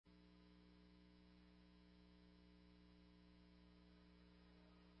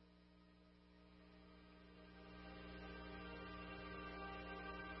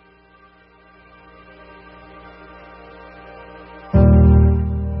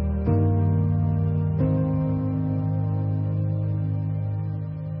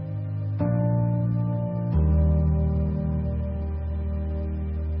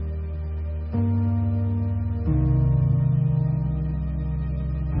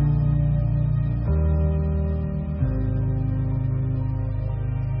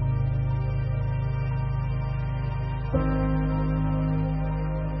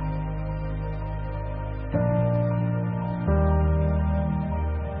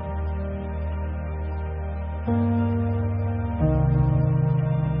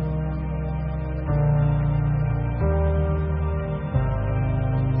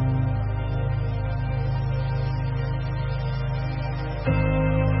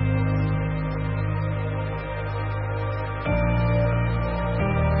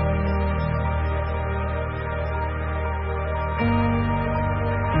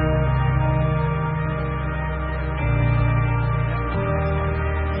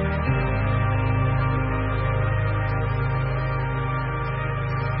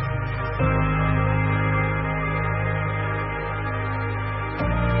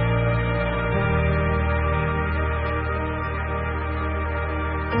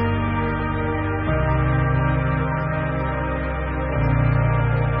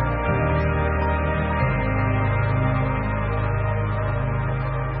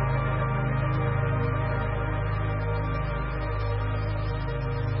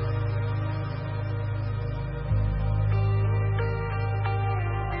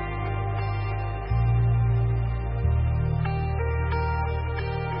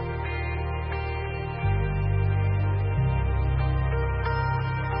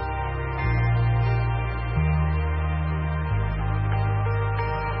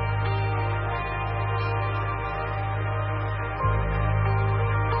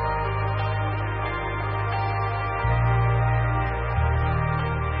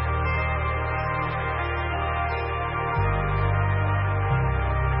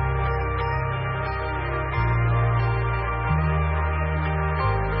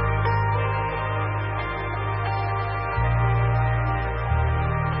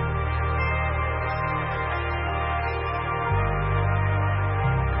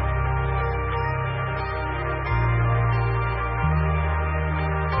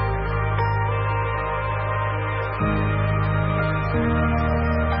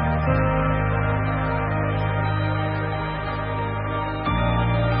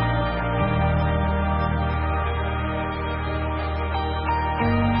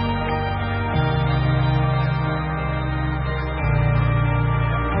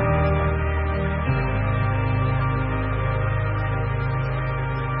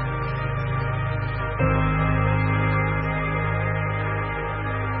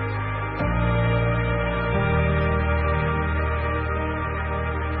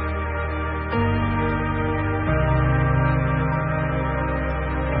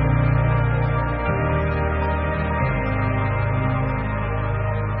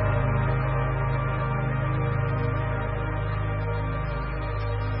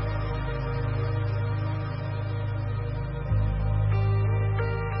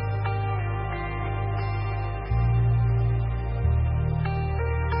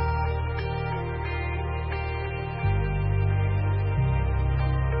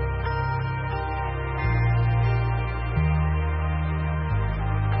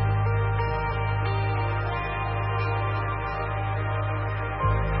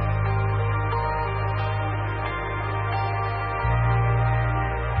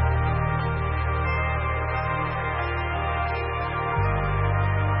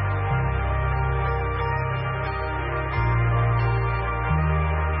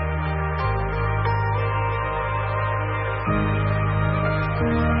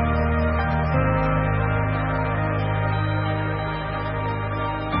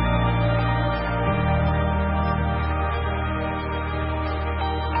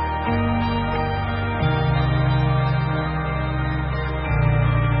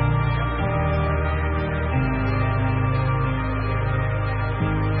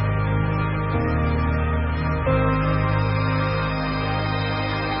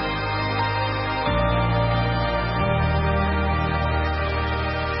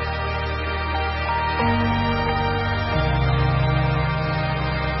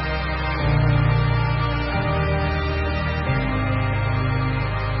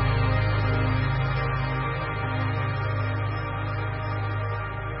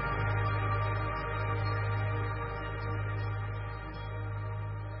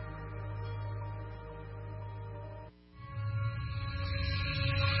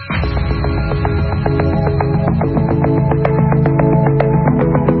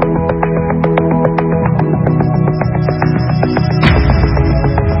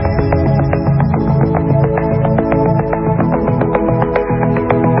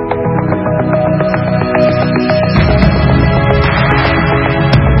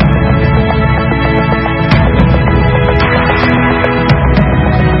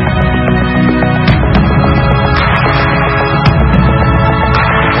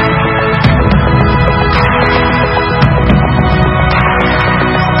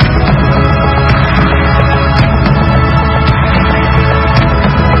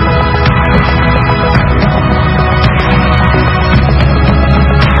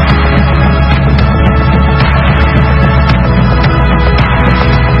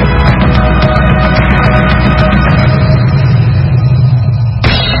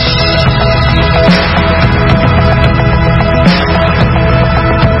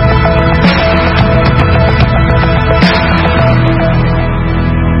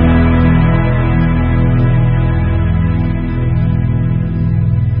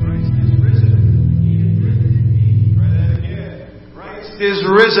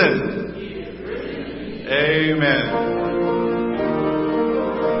risen. Amen.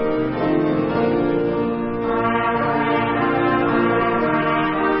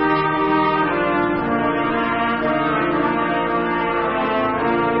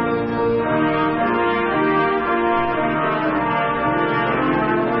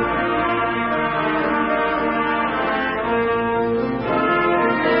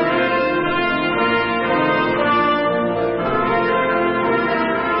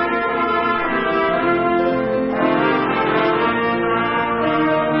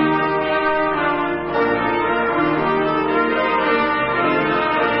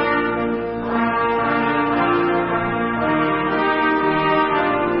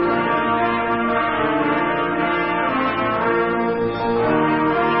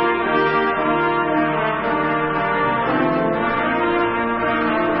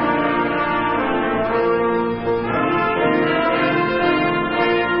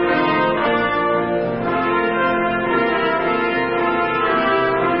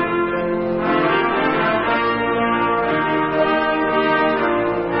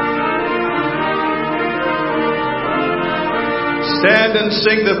 Stand and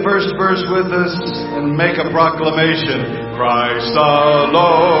sing the first verse with us and make a proclamation. Christ the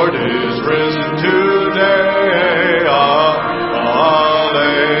Lord is risen today. Hallelujah.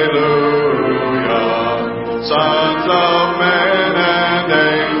 Sons of men and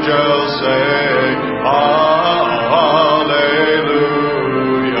angels sing. Hallelujah.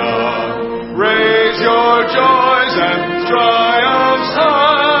 Raise your joys and triumphs high.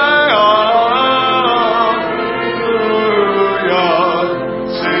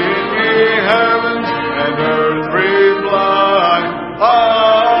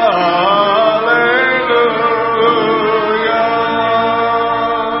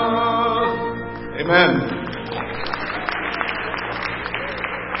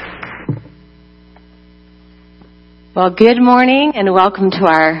 Well, good morning and welcome to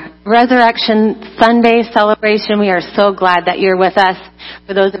our Resurrection Sunday celebration. We are so glad that you're with us.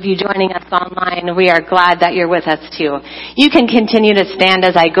 For those of you joining us online, we are glad that you're with us too. You can continue to stand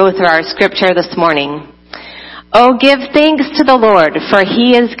as I go through our scripture this morning. Oh, give thanks to the Lord, for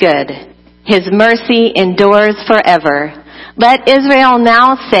he is good. His mercy endures forever. Let Israel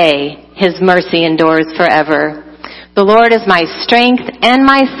now say, his mercy endures forever. The Lord is my strength and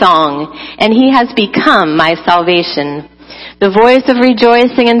my song, and he has become my salvation. The voice of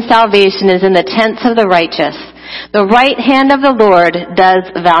rejoicing and salvation is in the tents of the righteous. The right hand of the Lord does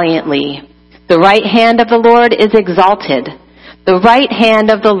valiantly. The right hand of the Lord is exalted. The right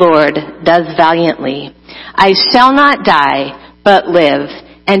hand of the Lord does valiantly. I shall not die, but live,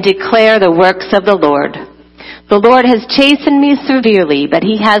 and declare the works of the Lord. The Lord has chastened me severely, but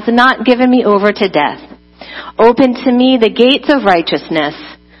he has not given me over to death. Open to me the gates of righteousness.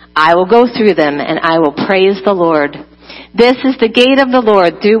 I will go through them, and I will praise the Lord. This is the gate of the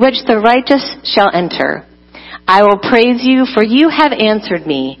Lord, through which the righteous shall enter. I will praise you, for you have answered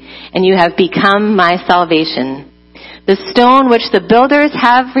me, and you have become my salvation. The stone which the builders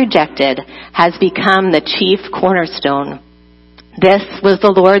have rejected has become the chief cornerstone. This was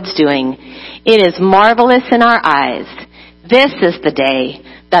the Lord's doing. It is marvelous in our eyes. This is the day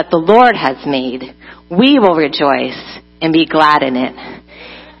that the Lord has made. We will rejoice and be glad in it.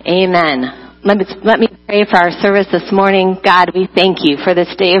 Amen. Let me pray for our service this morning. God, we thank you for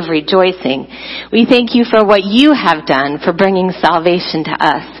this day of rejoicing. We thank you for what you have done for bringing salvation to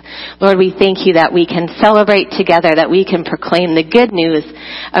us. Lord, we thank you that we can celebrate together, that we can proclaim the good news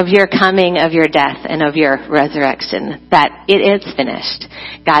of your coming, of your death, and of your resurrection, that it is finished.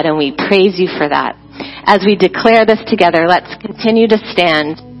 God, and we praise you for that. As we declare this together, let's continue to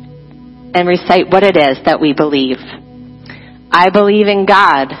stand and recite what it is that we believe. I believe in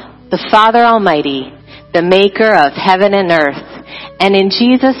God, the Father Almighty, the maker of heaven and earth, and in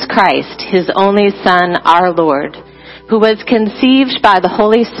Jesus Christ, his only Son, our Lord, who was conceived by the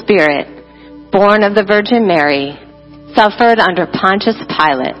Holy Spirit, born of the Virgin Mary, suffered under Pontius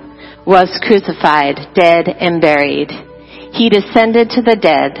Pilate, was crucified, dead, and buried. He descended to the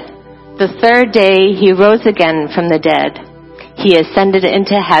dead. The third day he rose again from the dead. He ascended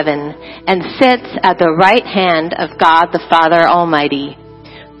into heaven and sits at the right hand of God the Father Almighty.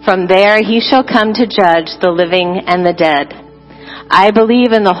 From there he shall come to judge the living and the dead. I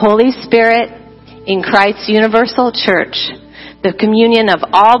believe in the Holy Spirit, in Christ's universal church, the communion of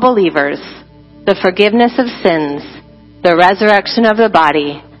all believers, the forgiveness of sins, the resurrection of the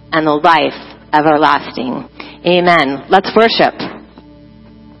body, and the life everlasting. Amen. Let's worship.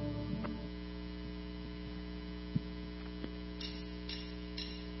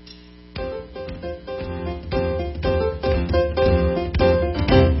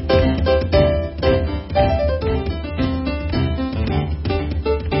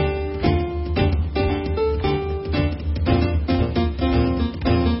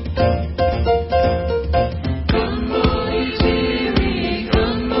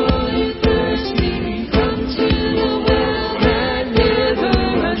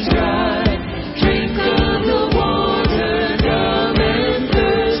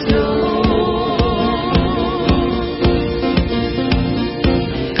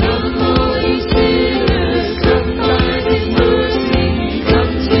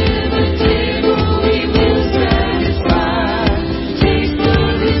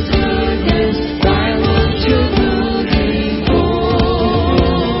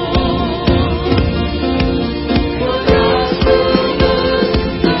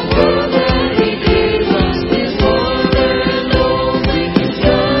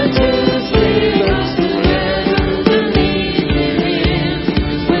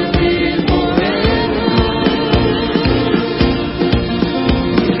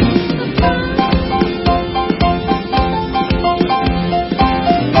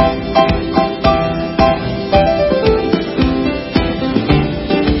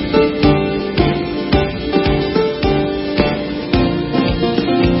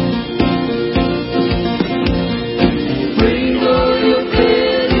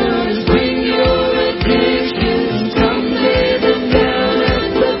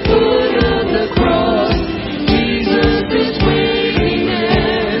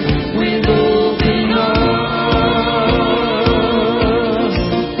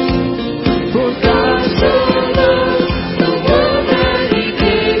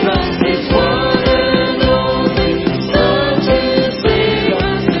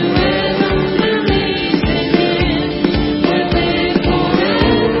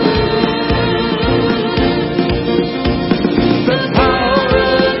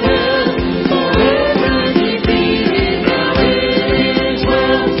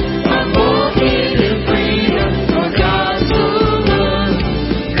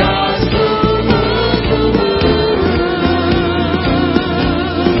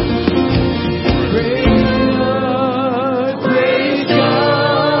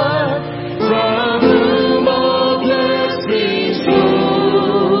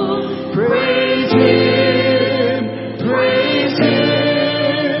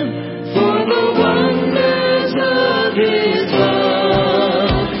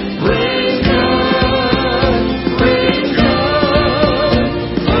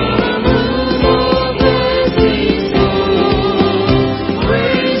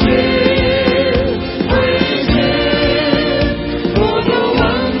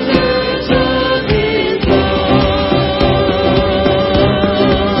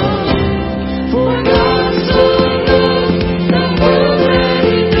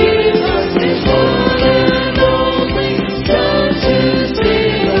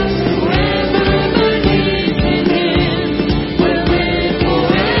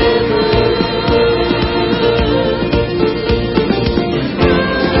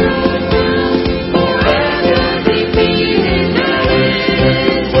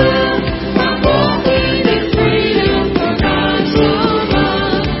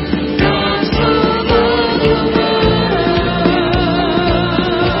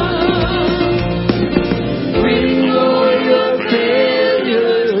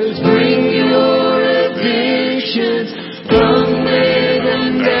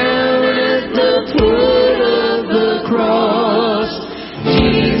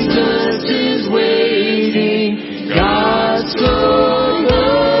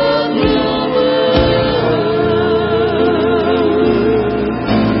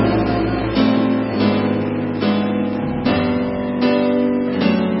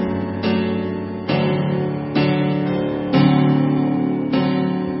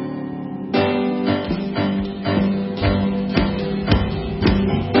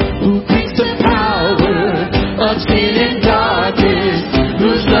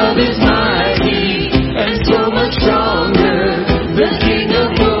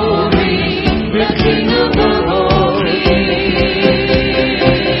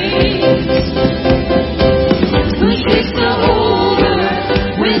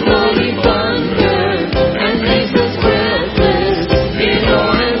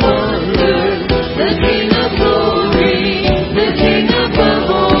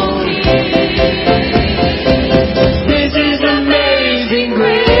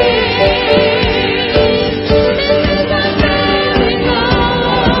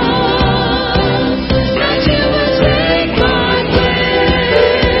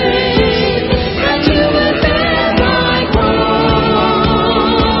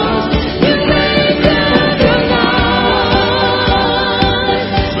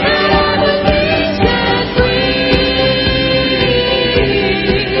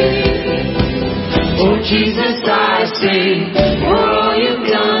 sing for all you've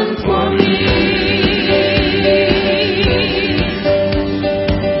done for me.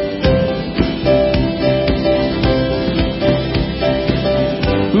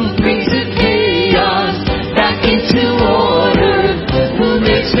 Who brings the chaos back into order? Who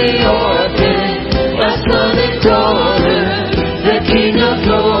makes me orphan, my son and daughter? The King of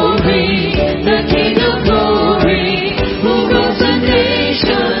glory, the King of glory, who rules the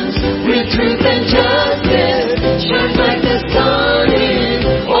nations with truth and justice, shines like the sun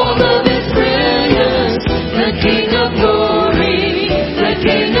in all of its brilliance. The King of glory, the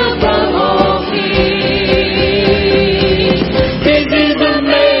King above all kings. This is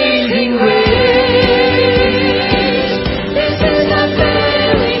amazing grace. This is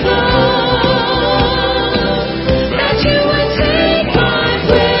unfailing love, that you would take my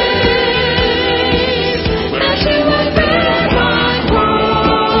place, that you would bear my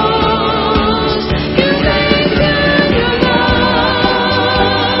cross. You laid down your life,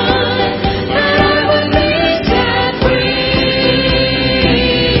 that I would be set free.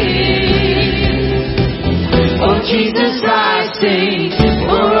 Oh Jesus, I sing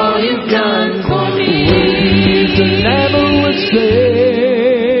for all you've done for me. The Lamb who was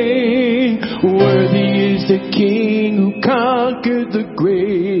slain, worthy is the King who conquered the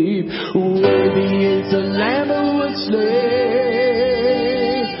grave. Worthy is the Lamb who was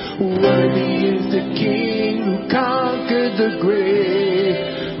slain, worthy is the King who conquered the grave.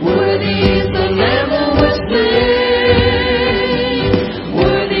 Worthy is the Lamb who was slain.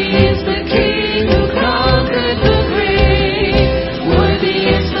 Worthy is the King who conquered the grave. Worthy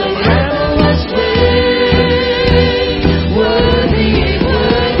is the Lamb who was slain. Worthy,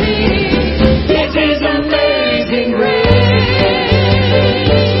 worthy. This is amazing grace.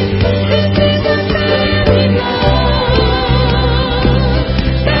 This is unfailing love,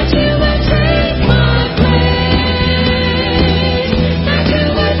 that you would take my place, that you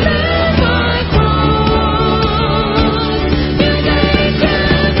would bear my cross. You laid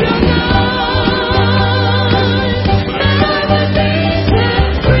down your life, that I would be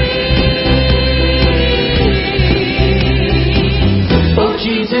set free. Oh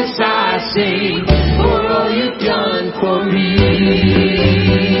Jesus, I sing for all you've done for me.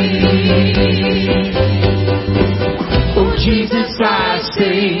 Oh Jesus, I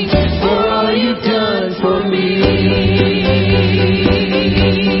sing for all you've done for me.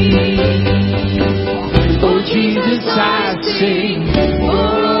 Oh Jesus, I sing for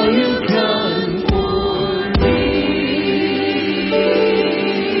all you've done for me.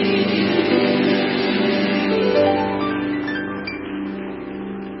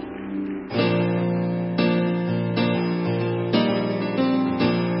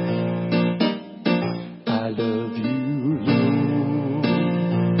 I love you, Lord.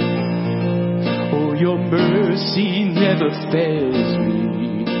 Oh, your mercy never fails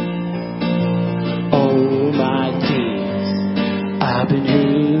me. All my days I've been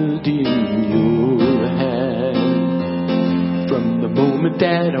held in your hand. From the moment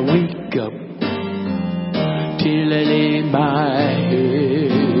that I wake up till I lay my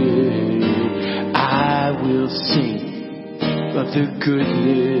head, I will sing of the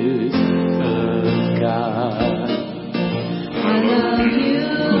goodness of God. I love you,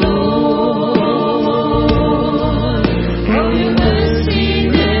 Lord. Oh, your mercy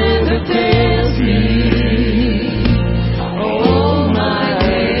never fails me. All my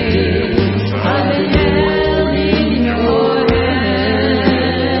days I've been held in your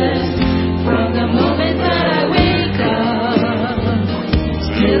hands. From the moment that I wake up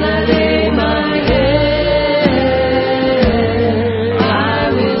till I lay my head, I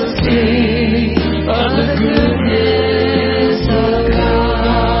will sing of the goodness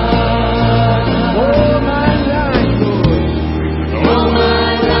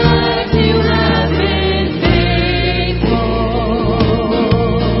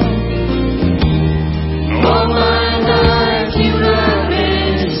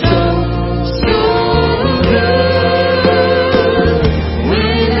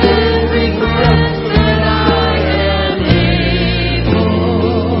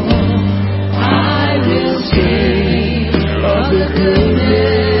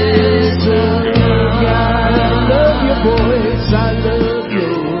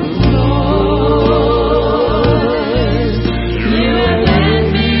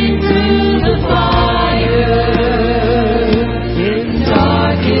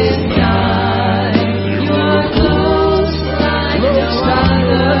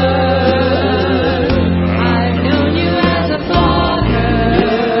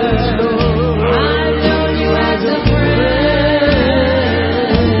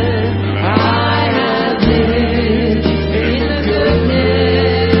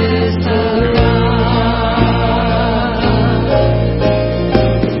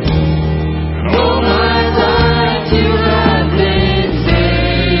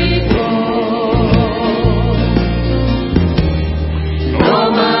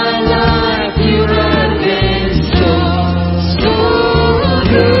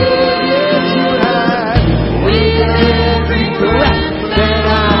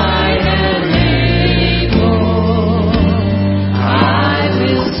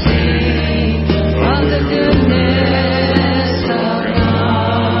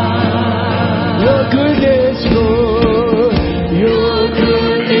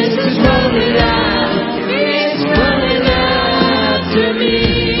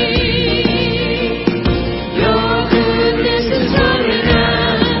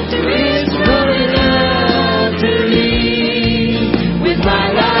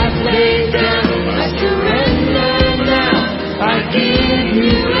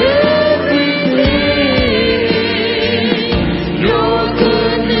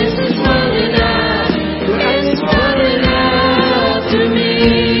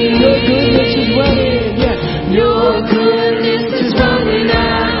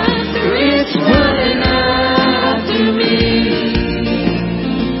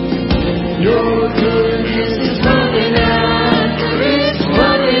Your goodness is running after, it's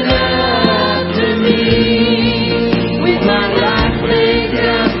running after me. With my life laid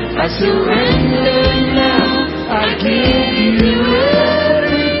down, I surrender now. I give you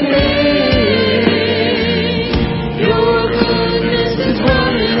everything. Your goodness is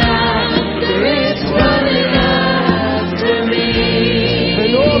running after, it's running after me.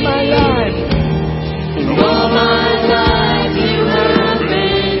 And all my life, And all my life you have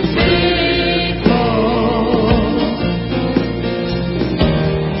been faithful.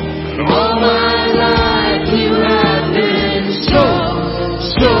 All my life you have been so,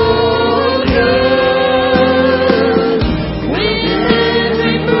 so good. With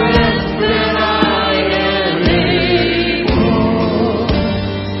every breath that I am able,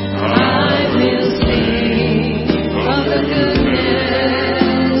 I will sing of the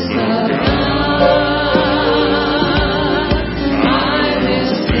goodness of God. I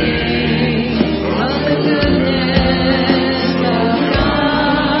will sing of the goodness of God.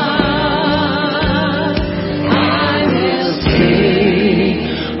 I will sing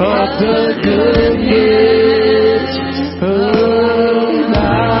of the goodness of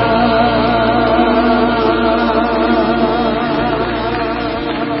God.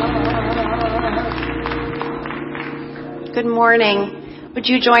 Good morning. Would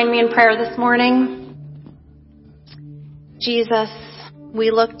you join me in prayer this morning? Jesus,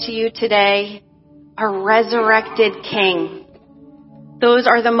 we look to you today, our resurrected King. Those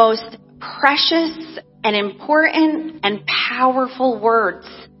are the most precious and important and powerful words.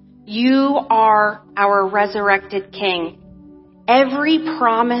 You are our resurrected King. Every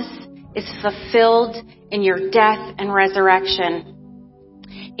promise is fulfilled in your death and resurrection.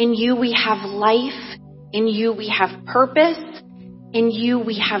 In you we have life. In you we have purpose. In you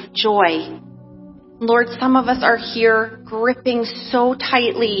we have joy. Lord, some of us are here gripping so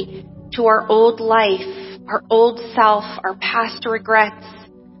tightly to our old life, our old self, our past regrets,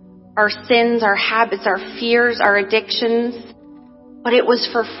 our sins, our habits, our fears, our addictions. But it was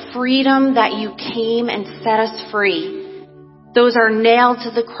for freedom that you came and set us free. Those are nailed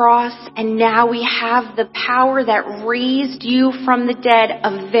to the cross, and now we have the power that raised you from the dead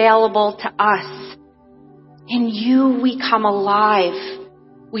available to us. In you we come alive.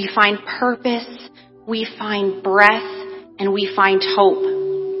 We find purpose, we find breath, and we find hope.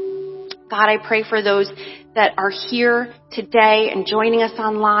 God, I pray for those that are here today and joining us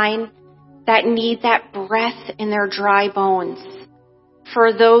online that need that breath in their dry bones.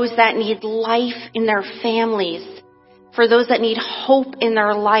 For those that need life in their families. For those that need hope in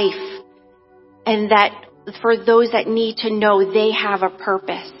their life. And that for those that need to know they have a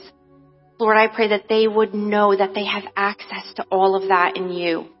purpose. Lord, I pray that they would know that they have access to all of that in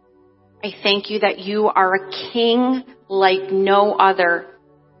you. I thank you that you are a King like no other.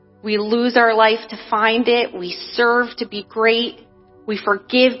 We lose our life to find it. We serve to be great. We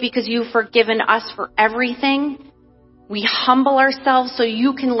forgive because you've forgiven us for everything. We humble ourselves so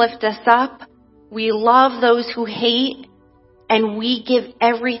you can lift us up. We love those who hate. And we give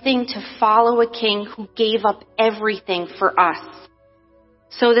everything to follow a King who gave up everything for us.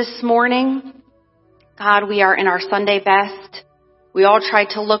 So this morning, God, we are in our Sunday best. We all try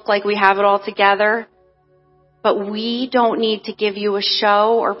to look like we have it all together. But we don't need to give you a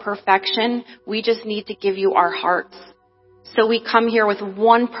show or perfection. We just need to give you our hearts. So we come here with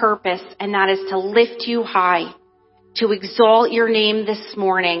one purpose, and that is to lift you high, to exalt your name this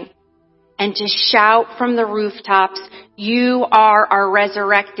morning, and to shout from the rooftops, you are our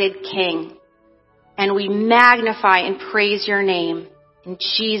resurrected King. And we magnify and praise your name. In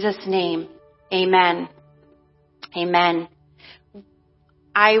Jesus' name, amen. Amen.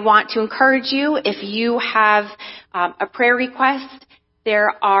 I want to encourage you, if you have a prayer request,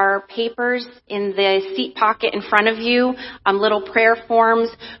 there are papers in the seat pocket in front of you, little prayer forms.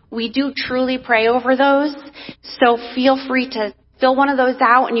 We do truly pray over those, so feel free to fill one of those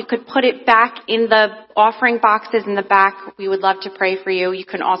out, and you could put it back in the offering boxes in the back. We would love to pray for you. You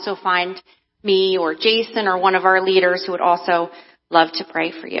can also find me or Jason or one of our leaders who would also love to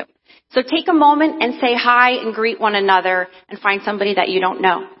pray for you. So take a moment and say hi and greet one another and find somebody that you don't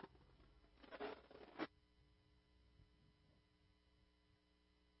know.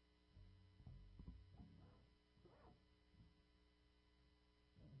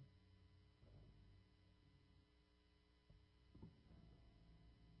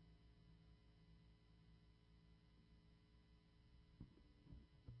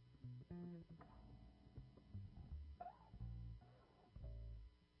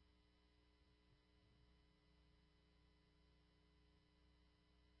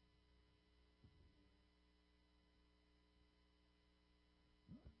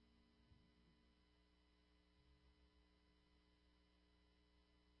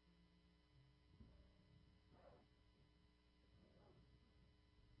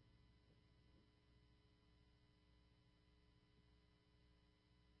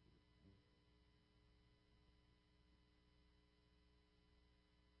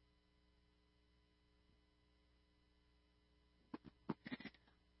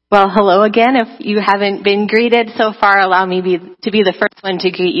 Well, hello again. If you haven't been greeted so far, allow me to be the first one to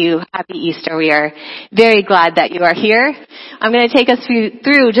greet you. Happy Easter. We are very glad that you are here. I'm going to take us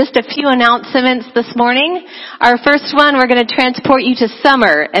through just a few announcements this morning. Our first one, we're going to transport you to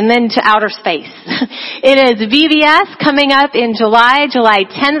summer and then to outer space. It is VBS coming up in July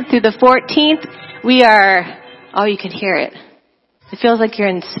 10th through the 14th. You can hear it. It feels like you're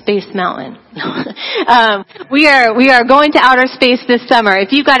in Space Mountain. We are going to outer space this summer.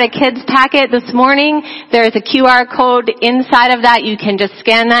 If you got a kids packet this morning, there is a QR code inside of that. You can just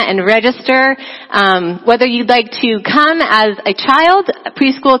scan that and register. Whether you'd like to come as a child,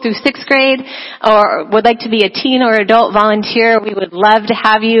 preschool through 6th grade, or would like to be a teen or adult volunteer, we would love to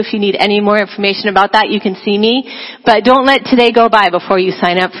have you. If you need any more information about that, you can see me. But don't let today go by before you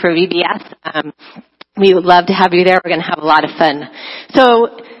sign up for VBS. We would love to have you there. We're going to have a lot of fun. So,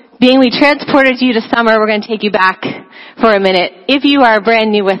 being we transported you to summer, we're going to take you back for a minute. If you are brand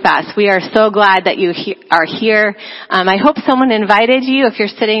new with us, we are so glad that you are here. I hope someone invited you. If you're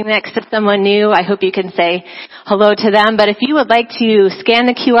sitting next to someone new, I hope you can say hello to them. But if you would like to scan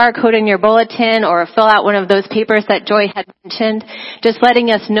the QR code in your bulletin or fill out one of those papers that Joy had mentioned, just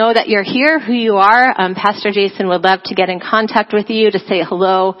letting us know that you're here, who you are. Pastor Jason would love to get in contact with you to say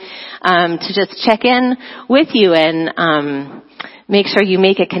hello, to just check in with you and make sure you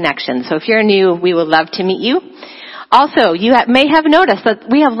make a connection. So if you're new, we would love to meet you. Also, you may have noticed that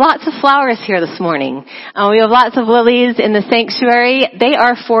we have lots of flowers here this morning. We have lots of lilies in the sanctuary. They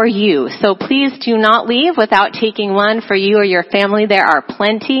are for you. So please do not leave without taking one for you or your family. There are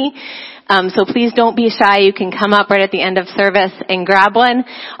plenty. So please don't be shy. You can come up right at the end of service and grab one.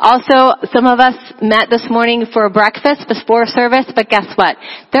 Also, some of us met this morning for breakfast before service, but guess what?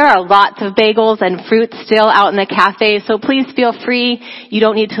 There are lots of bagels and fruits still out in the cafe, so please feel free. You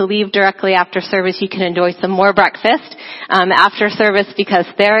don't need to leave directly after service. You can enjoy some more breakfast after service because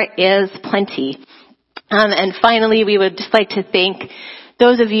there is plenty. And finally, we would just like to thank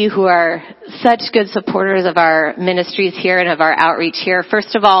those of you who are such good supporters of our ministries here and of our outreach here.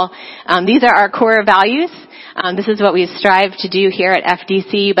 First of all, these are our core values. This is what we strive to do here at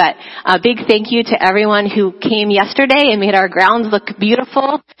FDC, but a big thank you to everyone who came yesterday and made our grounds look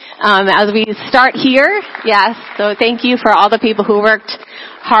beautiful as we start here. Yes, so thank you for all the people who worked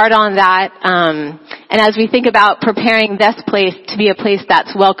hard on that. And as we think about preparing this place to be a place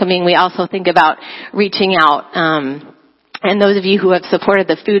that's welcoming, we also think about reaching out. And those of you who have supported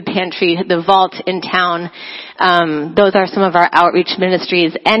the food pantry, the vault in town, those are some of our outreach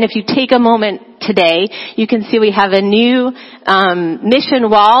ministries. And if you take a moment today, you can see we have a new mission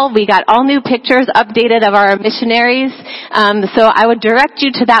wall. We got all new pictures updated of our missionaries. So I would direct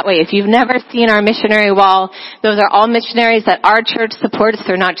you to that way. If you've never seen our missionary wall, those are all missionaries that our church supports.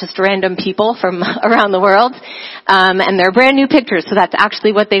 They're not just random people from around the world. And they're brand new pictures, so that's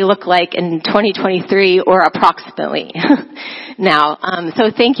actually what they look like in 2023 or approximately now. So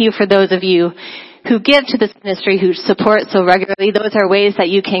thank you for those of you who give to this ministry, who support so regularly. Those are ways that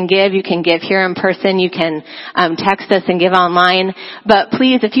you can give. You can give here in person. You can text us and give online. But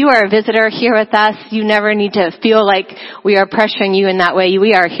please, if you are a visitor here with us, you never need to feel like we are pressuring you in that way.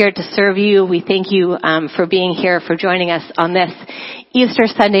 We are here to serve you. We thank you for being here, for joining us on this Easter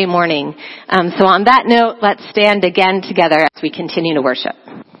Sunday morning. So on that note, let's stand again together as we continue to worship.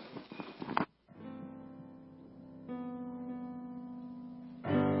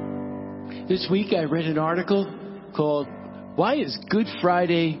 This week I read an article called, "Why is Good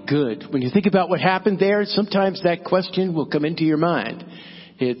Friday Good?" When you think about what happened there, sometimes that question will come into your mind.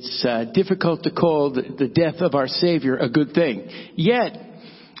 It's difficult to call the death of our Savior a good thing. Yet,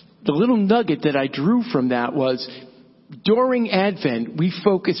 the little nugget that I drew from that was, during Advent, we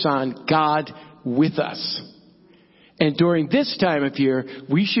focus on God with us. And during this time of year,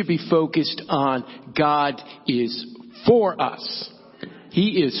 we should be focused on God is for us.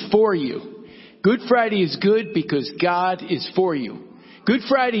 He is for you. Good Friday is good because God is for you. Good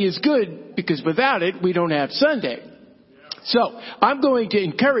Friday is good because without it, we don't have Sunday. So I'm going to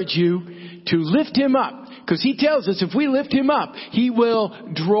encourage you to lift him up, because he tells us if we lift him up, he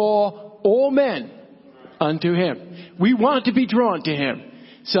will draw all men unto him. We want to be drawn to him.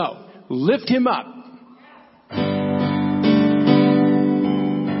 So lift him up.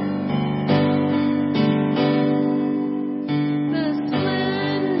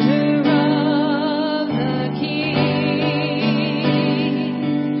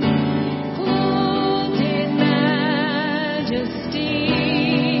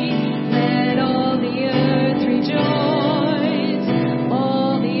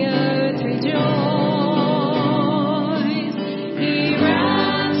 He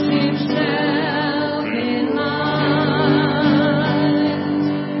wraps himself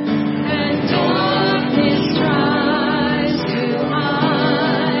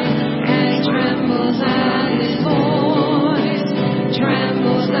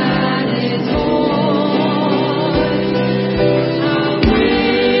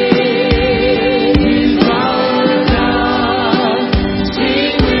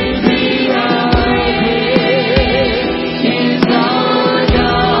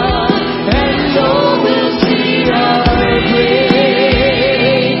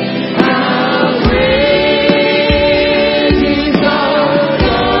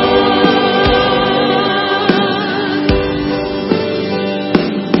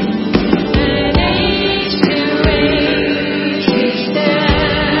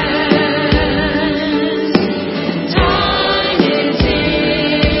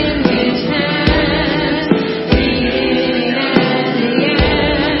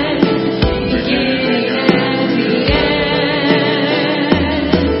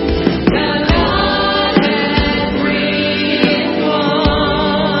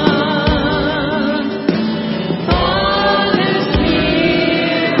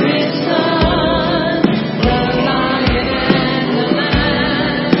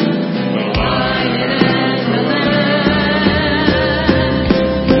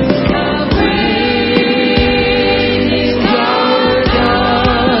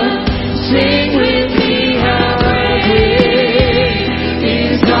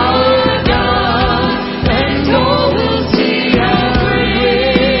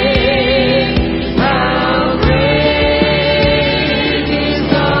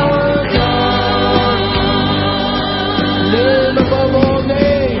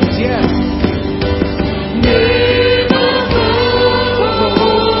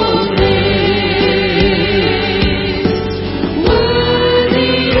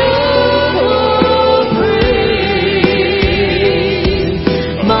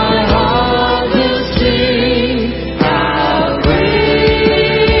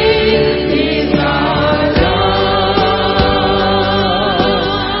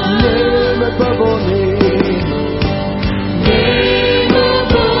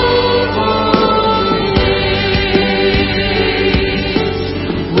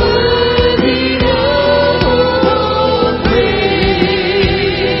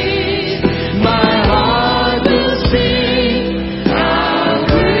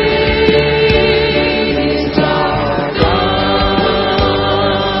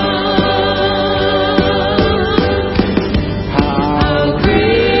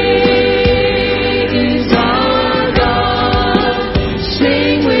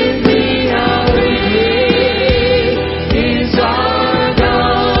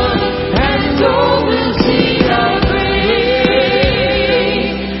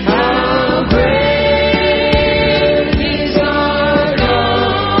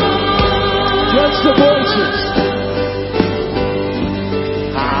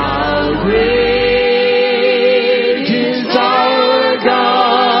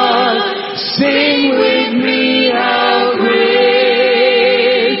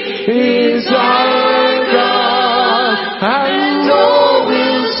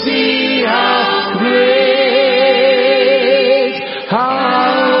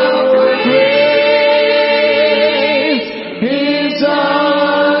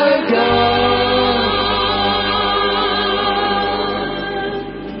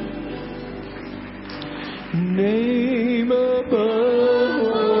name above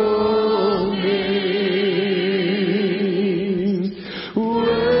all names,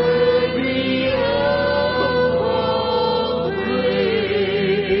 worthy of all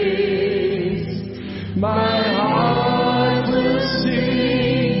praise. My heart will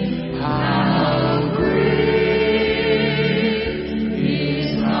sing, how great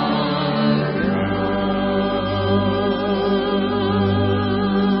is our God.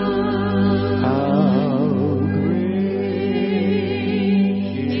 How great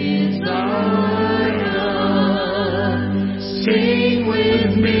is our God. Sing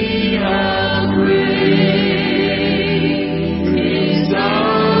with me, how great is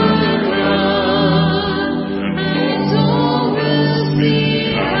our God. And all will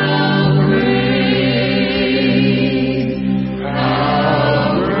see how great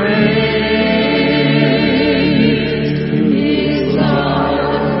is our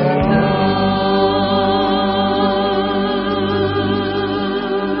God.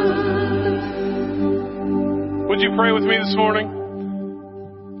 Would you pray with me this morning?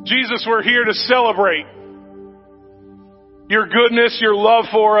 Jesus, we're here to celebrate your goodness, your love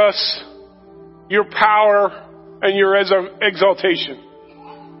for us, your power, and your exaltation.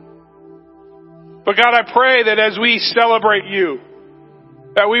 But God, I pray that as we celebrate you,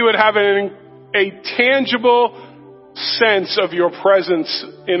 that we would have a tangible sense of your presence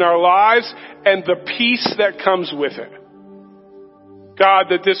in our lives and the peace that comes with it. God,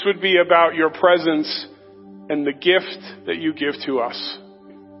 that this would be about your presence and the gift that you give to us.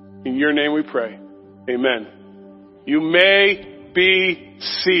 In your name we pray. Amen. You may be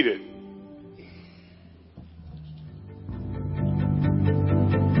seated.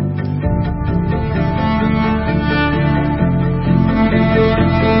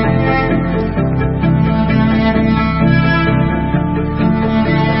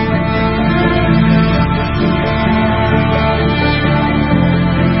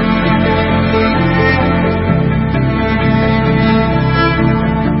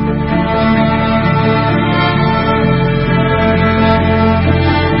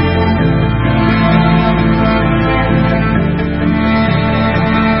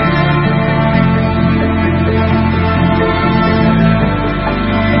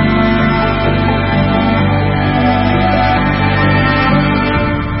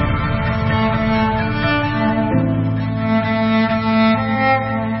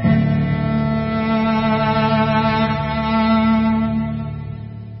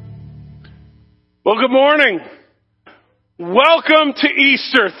 Well, good morning. Welcome to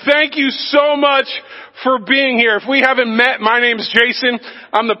Easter. Thank you so much for being here. If we haven't met, my name is Jason.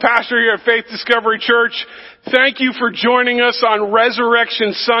 I'm the pastor here at Faith Discovery Church. Thank you for joining us on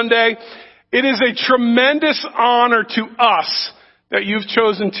Resurrection Sunday. It is a tremendous honor to us that you've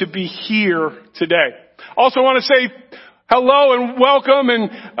chosen to be here today. Also want to say hello and welcome and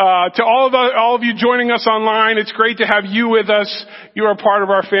to all of you joining us online. It's great to have you with us. You are part of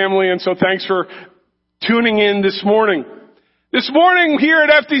our family, and so thanks for tuning in this morning. This morning here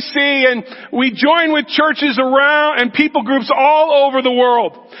at FDC, and we join with churches around and people groups all over the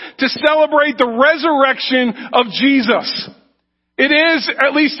world to celebrate the resurrection of Jesus. It is,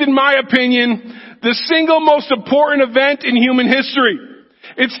 at least in my opinion, the single most important event in human history.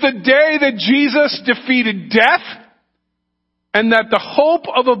 It's the day that Jesus defeated death, and that the hope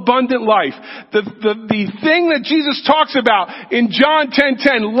of abundant life, the thing that Jesus talks about in John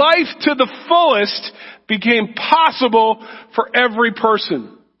 10:10, life to the fullest, became possible for every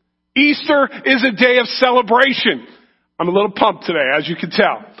person. Easter is a day of celebration. I'm a little pumped today, as you can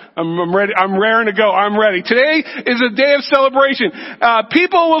tell. I'm ready. I'm raring to go. I'm ready. Today is a day of celebration.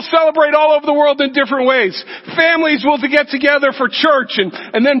 People will celebrate all over the world in different ways. Families will get together for church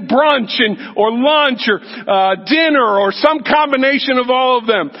and then brunch or lunch or dinner or some combination of all of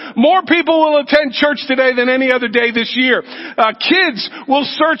them. More people will attend church today than any other day this year. Kids will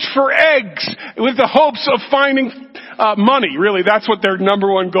search for eggs with the hopes of finding money. Really, that's what their number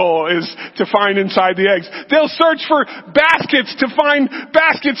one goal is, to find inside the eggs. They'll search for baskets to find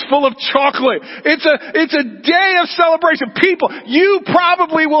baskets full of chocolate. It's a day of celebration. People, you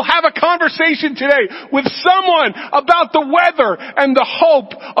probably will have a conversation today with someone about the weather and the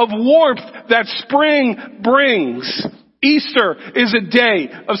hope of warmth that spring brings. Easter is a day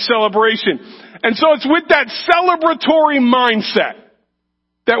of celebration. And so it's with that celebratory mindset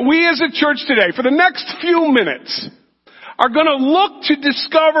that we as a church today, for the next few minutes, are going to look to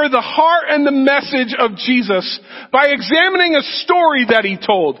discover the heart and the message of Jesus by examining a story that he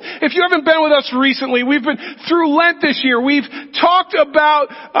told. If you haven't been with us recently, we've been through Lent this year. We've talked about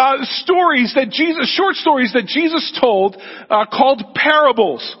short stories that Jesus told called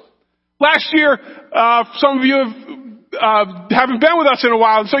parables. Last year, some of you haven't been with us in a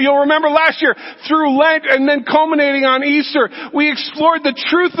while, so you'll remember last year through Lent and then culminating on Easter, we explored the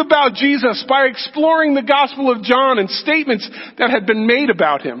truth about Jesus by exploring the Gospel of John and statements that had been made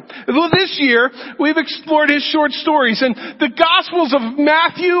about him. Well, this year, we've explored his short stories, and the Gospels of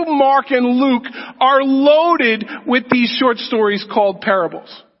Matthew, Mark, and Luke are loaded with these short stories called parables.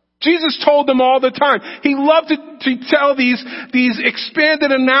 Jesus told them all the time. He loved to tell these expanded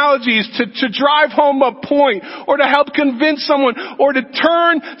analogies to drive home a point, or to help convince someone, or to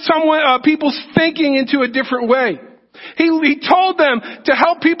turn people's thinking into a different way. He told them to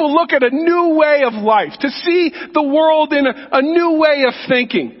help people look at a new way of life, to see the world in a new way of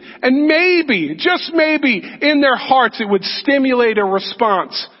thinking. And maybe, just maybe, in their hearts it would stimulate a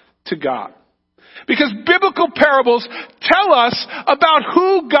response to God. Because biblical parables tell us about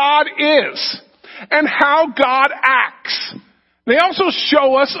who God is and how God acts. They also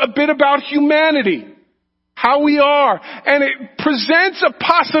show us a bit about humanity, how we are, and it presents a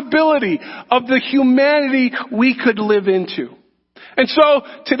possibility of the humanity we could live into. And so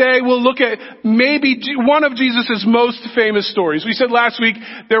today we'll look at maybe one of Jesus' most famous stories. We said last week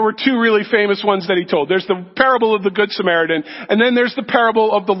there were two really famous ones that he told. There's the parable of the Good Samaritan, and then there's the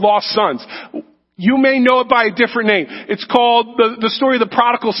parable of the lost sons. You may know it by a different name. It's called the story of the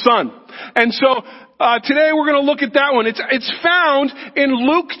prodigal son. And so today we're going to look at that one. It's found in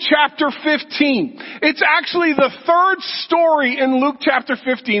Luke chapter 15. It's actually the third story in Luke chapter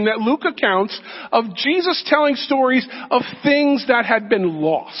 15 that Luke accounts of Jesus telling stories of things that had been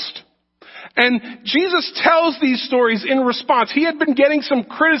lost. And Jesus tells these stories in response. He had been getting some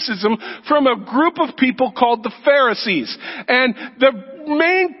criticism from a group of people called the Pharisees. And the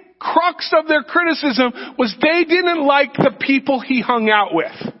main crux of their criticism was they didn't like the people he hung out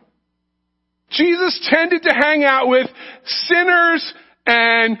with. Jesus tended to hang out with sinners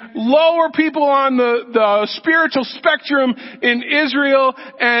and lower people on the spiritual spectrum in Israel,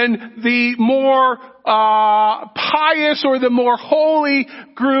 and the more pious or the more holy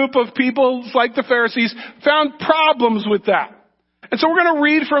group of people like the Pharisees found problems with that. And so we're going to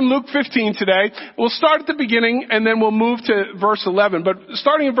read from Luke 15 today. We'll start at the beginning and then we'll move to verse 11. But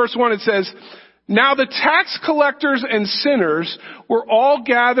starting in verse 1 it says, "Now the tax collectors and sinners were all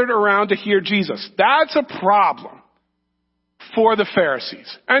gathered around to hear Jesus." That's a problem for the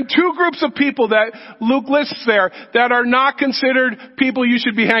Pharisees. And two groups of people that Luke lists there that are not considered people you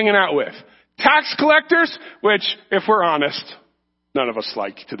should be hanging out with. Tax collectors, which, if we're honest, none of us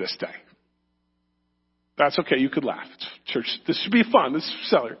like to this day. That's okay, you could laugh. Church, this should be fun. This is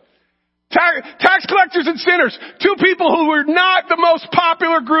celery. Tax collectors and sinners. Two people who were not the most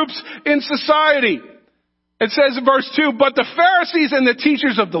popular groups in society. It says in verse 2, "But the Pharisees and the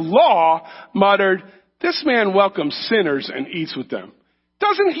teachers of the law muttered, 'This man welcomes sinners and eats with them.'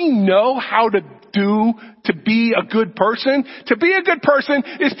 Doesn't he know how to be a good person? To be a good person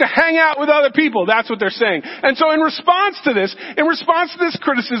is to hang out with other people." That's what they're saying. And so in response to this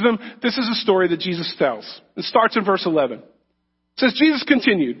criticism, this is a story that Jesus tells. It starts in verse 11. It says, Jesus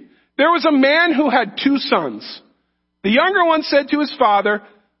continued, "There was a man who had 2 sons. The younger one said to his father,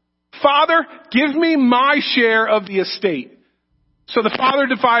 'Father, give me my share of the estate.' So the father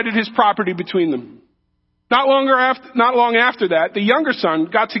divided his property between them. Not long after that, the younger son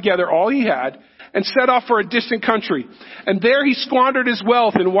got together all he had and set off for a distant country. And there he squandered his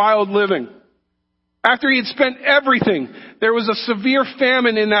wealth in wild living. After he had spent everything, there was a severe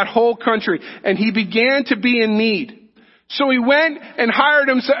famine in that whole country, and he began to be in need. So he went and hired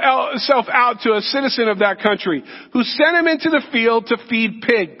himself out to a citizen of that country, who sent him into the field to feed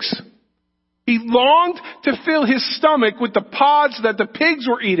pigs. He longed to fill his stomach with the pods that the pigs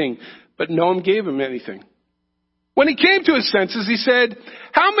were eating, but no one gave him anything. When he came to his senses, he said,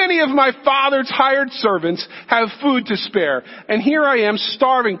 'How many of my father's hired servants have food to spare? And here I am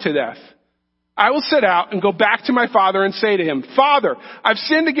starving to death. I will set out and go back to my father and say to him, Father, I've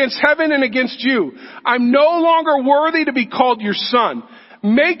sinned against heaven and against you. I'm no longer worthy to be called your son.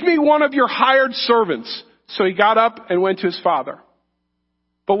 Make me one of your hired servants.' So he got up and went to his father.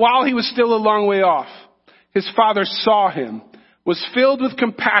 But while he was still a long way off, his father saw him, was filled with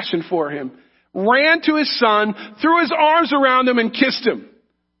compassion for him, ran to his son, threw his arms around him, and kissed him.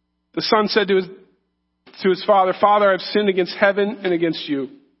 The son said to his father, 'Father, I've sinned against heaven and against you.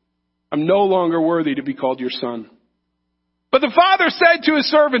 I'm no longer worthy to be called your son.' But the father said to his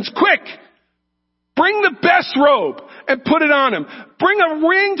servants, 'Quick, bring the best robe and put it on him. Bring a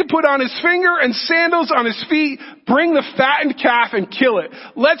ring to put on his finger and sandals on his feet. Bring the fattened calf and kill it.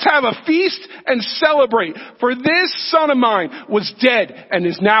 Let's have a feast and celebrate. For this son of mine was dead and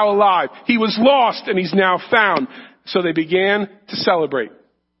is now alive. He was lost and he's now found.' So they began to celebrate.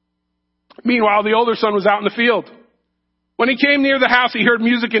 Meanwhile, the older son was out in the field. When he came near the house, he heard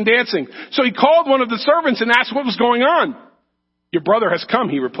music and dancing. So he called one of the servants and asked what was going on. Your brother has come,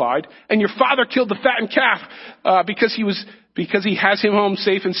 he replied, and your father killed the fattened calf because he has him home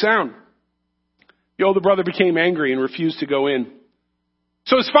safe and sound. The older brother became angry and refused to go in.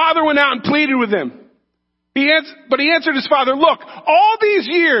 So his father went out and pleaded with him. But he answered his father, look, all these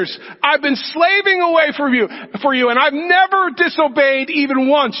years I've been slaving away for you, and I've never disobeyed even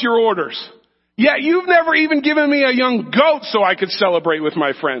once your orders. Yet you've never even given me a young goat so I could celebrate with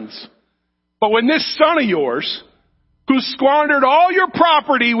my friends. But when this son of yours, who squandered all your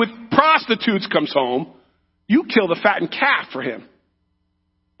property with prostitutes, comes home, you kill the fattened calf for him.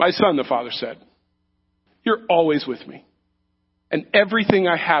 My son, the father said, you're always with me, and everything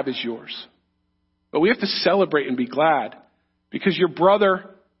I have is yours. But we have to celebrate and be glad because your brother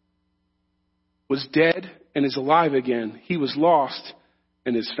was dead and is alive again. He was lost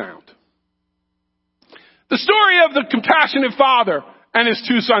and is found. The story of the compassionate father and his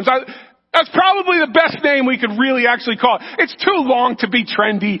two sons. That's probably the best name we could really actually call it. It's too long to be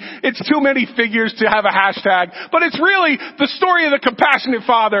trendy. It's too many figures to have a hashtag. But it's really the story of the compassionate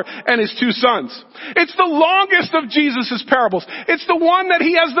father and his two sons. It's the longest of Jesus' parables. It's the one that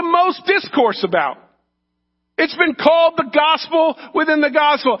he has the most discourse about. It's been called the gospel within the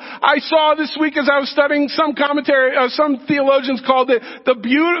gospel. I saw this week as I was studying some commentary, some theologians called it the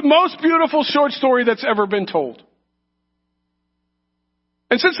most beautiful short story that's ever been told.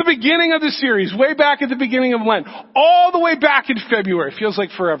 And since the beginning of the series, way back at the beginning of Lent, all the way back in February, feels like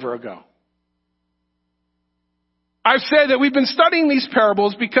forever ago, I've said that we've been studying these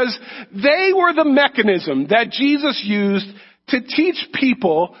parables because they were the mechanism that Jesus used to teach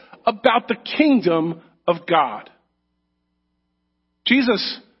people about the kingdom of God.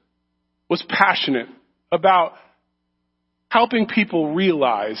 Jesus was passionate about helping people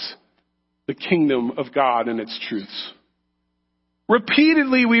realize the kingdom of God and its truths.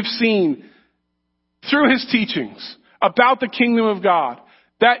 Repeatedly, we've seen through his teachings about the kingdom of God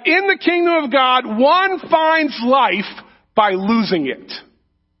that in the kingdom of God, one finds life by losing it.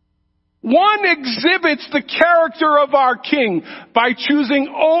 One exhibits the character of our King by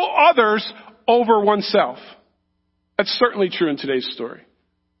choosing all others over oneself. That's certainly true in today's story.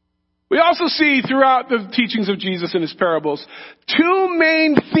 We also see throughout the teachings of Jesus and his parables, two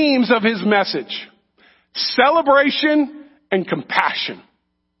main themes of his message: celebration and compassion.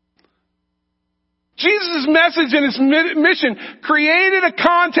 Jesus' message and his mission created a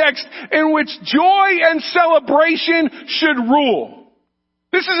context in which joy and celebration should rule.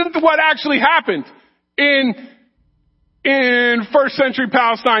 This isn't what actually happened in first century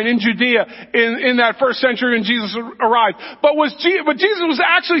Palestine, in Judea, in that first century when Jesus arrived. But what Jesus was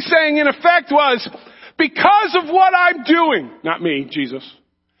actually saying in effect was, because of what I'm doing, not me, Jesus,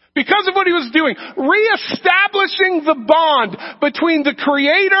 because of what he was doing, reestablishing the bond between the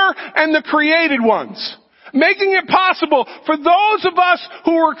Creator and the created ones, making it possible for those of us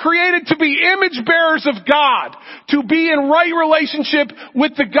who were created to be image bearers of God, to be in right relationship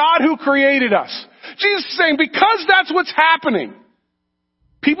with the God who created us. Jesus is saying, because that's what's happening,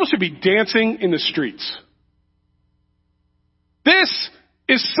 people should be dancing in the streets. This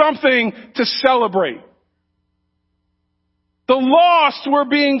is something to celebrate. The lost were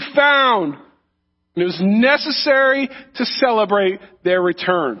being found, and it was necessary to celebrate their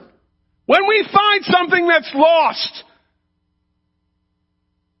return. When we find something that's lost,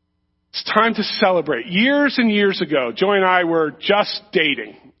 it's time to celebrate. Years and years ago, Joy and I were just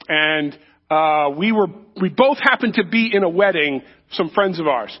dating, and we both happened to be in a wedding, some friends of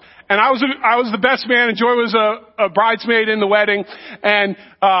ours. And I was the best man, and Joy was a bridesmaid in the wedding, and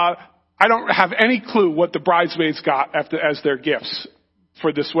I don't have any clue what the bridesmaids got as their gifts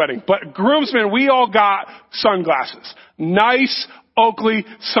for this wedding. But groomsmen, we all got sunglasses. Nice Oakley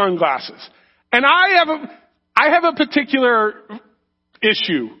sunglasses. And I have a particular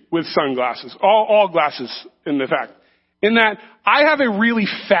issue with sunglasses. All glasses, in that I have a really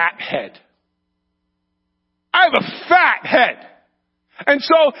fat head. I have a fat head. And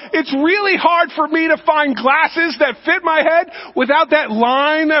so it's really hard for me to find glasses that fit my head without that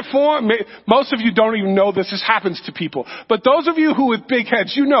line that forms. Most of you don't even know this happens to people. But those of you who with big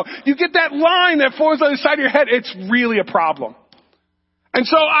heads, you know, you get that line that forms on the side of your head. It's really a problem. And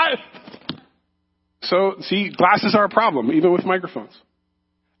so see, glasses are a problem, even with microphones.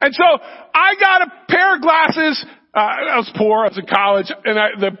 And so I got a pair of glasses. I was poor. I was in college,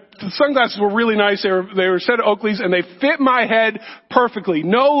 and the sunglasses were really nice. They were a set of Oakleys, and they fit my head perfectly.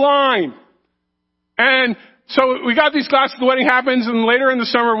 No line. And So we got these glasses, the wedding happens, and later in the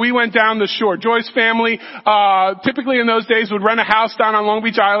summer we went down the shore. Joy's family, typically in those days would rent a house down on Long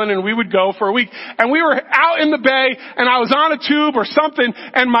Beach Island, and we would go for a week. And we were out in the bay, and I was on a tube or something,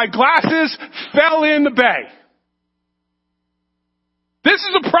 and my glasses fell in the bay. This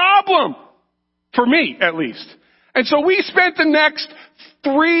is a problem. For me, at least. And so we spent the next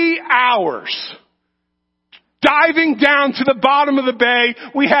 3 hours diving down to the bottom of the bay.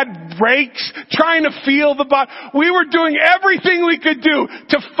 We had rakes trying to feel the bottom. We were doing everything we could do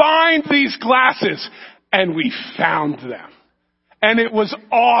to find these glasses. And we found them. And it was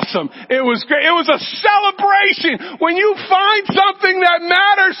awesome. It was great. It was a celebration when you find something that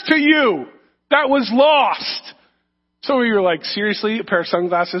matters to you that was lost. Some of you are like, seriously, a pair of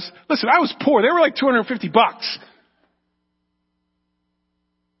sunglasses? Listen, I was poor. They were like $250.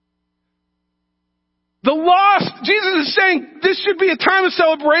 The lost, Jesus is saying this should be a time of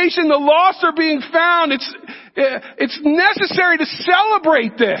celebration. The lost are being found. It's necessary to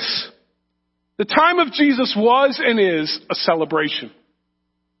celebrate this. The time of Jesus was and is a celebration.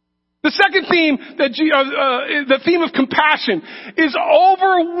 The second theme, the theme of compassion, is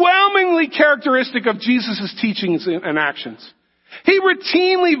overwhelmingly characteristic of Jesus' teachings and actions. He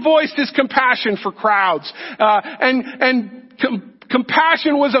routinely voiced his compassion for crowds,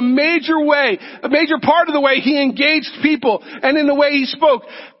 compassion was a major part of the way he engaged people and in the way he spoke.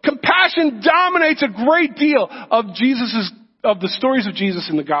 Compassion dominates a great deal of the stories of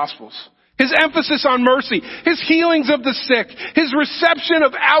Jesus in the Gospels. His emphasis on mercy, his healings of the sick, his reception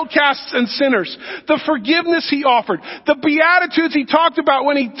of outcasts and sinners, the forgiveness he offered, the beatitudes he talked about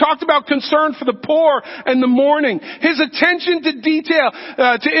when he talked about concern for the poor and the mourning, his attention to detail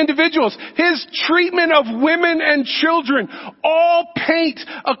to individuals, his treatment of women and children, all paint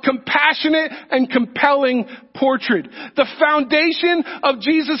a compassionate and compelling portrait. The foundation of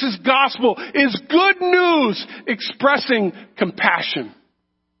Jesus' gospel is good news expressing compassion.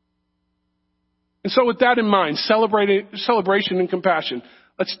 And so with that in mind, celebration and compassion,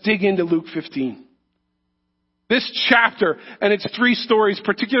 let's dig into Luke 15. This chapter and its 3 stories,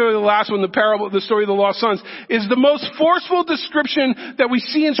 particularly the last one, the story of the lost sons, is the most forceful description that we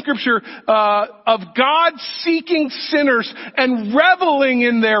see in Scripture of God seeking sinners and reveling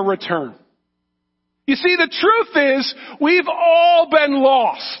in their return. You see, the truth is, we've all been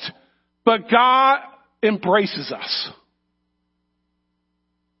lost, but God embraces us.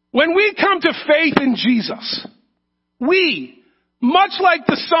 When we come to faith in Jesus, we, much like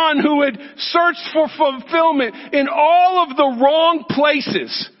the son who had searched for fulfillment in all of the wrong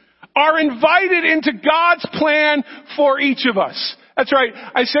places, are invited into God's plan for each of us. That's right.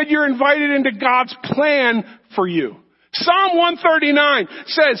 I said you're invited into God's plan for you. Psalm 139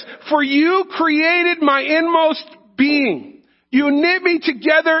 says, "For you created my inmost being. You knit me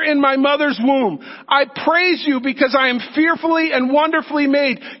together in my mother's womb. I praise you because I am fearfully and wonderfully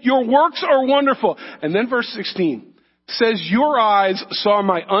made. Your works are wonderful." And then verse 16 says, "Your eyes saw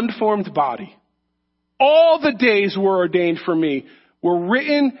my unformed body. All the days were ordained for me, were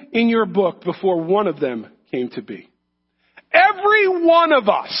written in your book before one of them came to be." Every one of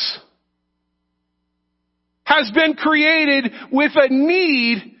us has been created with a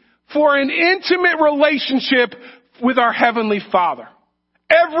need for an intimate relationship with our Heavenly Father.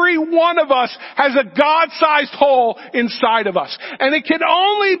 Every one of us has a God-sized hole inside of us. And it can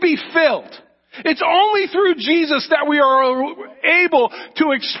only be filled. It's only through Jesus that we are able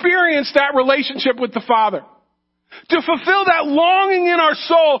to experience that relationship with the Father. To fulfill that longing in our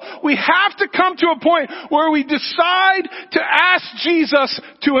soul, we have to come to a point where we decide to ask Jesus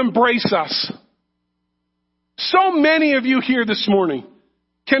to embrace us. So many of you here this morning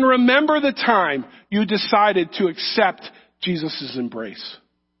can remember the time you decided to accept Jesus' embrace.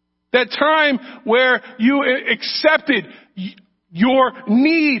 That time where you accepted your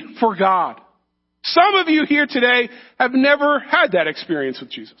need for God. Some of you here today have never had that experience with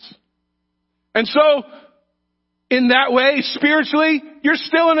Jesus. And so, in that way, spiritually, you're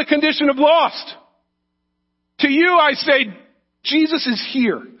still in a condition of lost. To you, I say, Jesus is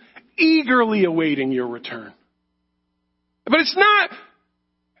here, eagerly awaiting your return. But it's not,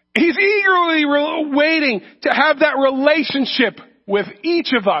 he's eagerly waiting to have that relationship with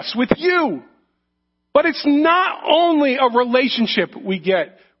each of us, with you. But it's not only a relationship we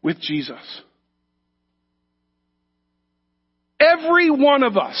get with Jesus. Every one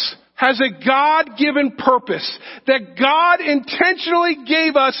of us has a God-given purpose that God intentionally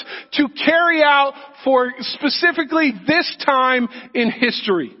gave us to carry out for specifically this time in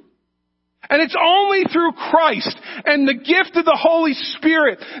history. And it's only through Christ and the gift of the Holy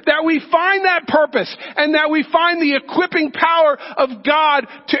Spirit that we find that purpose and that we find the equipping power of God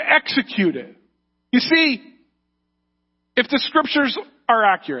to execute it. You see, If the scriptures are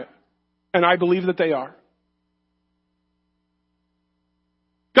accurate, and I believe that they are,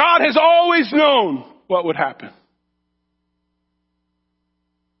 God has always known what would happen.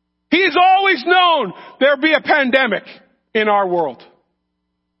 He's always known there'd be a pandemic in our world.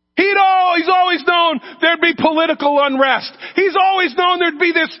 He's always known there'd be political unrest. He's always known there'd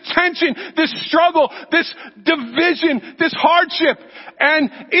be this tension, this struggle, this division, this hardship. And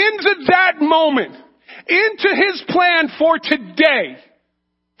into that moment, into his plan for today,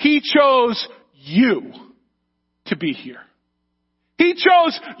 he chose you to be here. He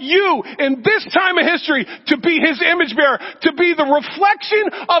chose you in this time of history to be his image bearer, to be the reflection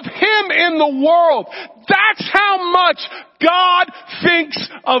of him in the world. That's how much God thinks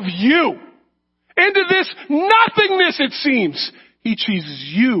of you. Into this nothingness, it seems, he chooses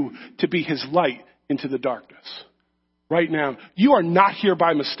you to be his light into the darkness. Right now, you are not here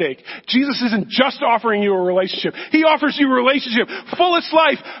by mistake. Jesus isn't just offering you a relationship. He offers you a relationship, fullest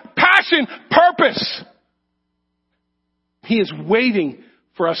life, passion, purpose. He is waiting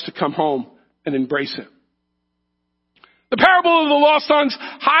for us to come home and embrace it. The parable of the lost sons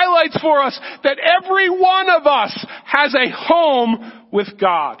highlights for us that every one of us has a home with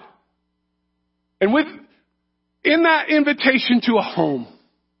God. And in that invitation to a home,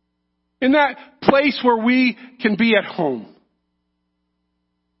 in that place where we can be at home,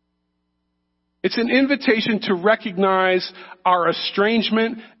 it's an invitation to recognize our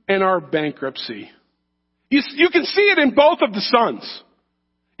estrangement and our bankruptcy. You can see it in both of the sons.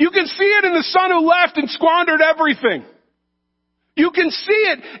 You can see it in the son who left and squandered everything. You can see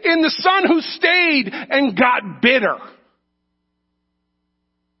it in the son who stayed and got bitter.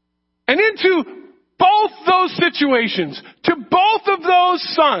 And into both those situations, to both of those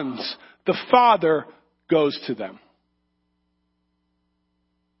sons, the father goes to them.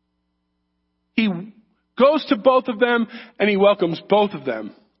 He goes to both of them and he welcomes both of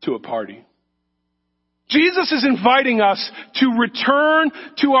them to a party. Jesus is inviting us to return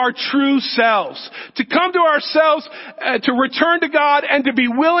to our true selves, to come to ourselves, to return to God, and to be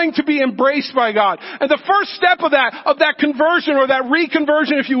willing to be embraced by God. And the first step of that conversion, or that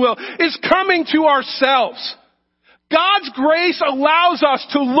reconversion, if you will, is coming to ourselves. God's grace allows us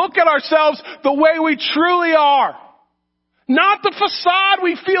to look at ourselves the way we truly are. Not the facade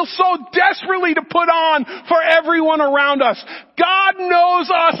we feel so desperately to put on for everyone around us. God knows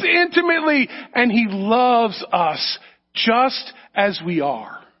us intimately, and he loves us just as we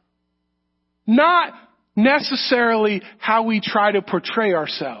are. Not necessarily how we try to portray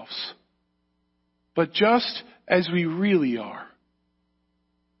ourselves, but just as we really are.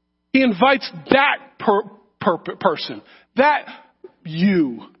 He invites that person, that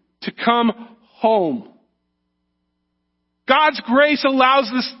you, to come home. God's grace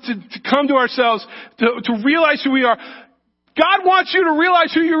allows us to come to ourselves, to realize who we are. God wants you to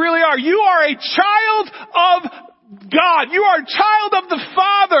realize who you really are. You are a child of God. You are a child of the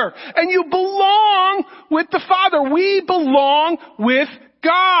Father, and you belong with the Father. We belong with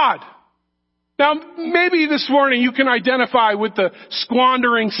God. Now, maybe this morning you can identify with the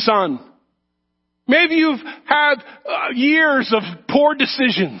squandering son. Maybe you've had years of poor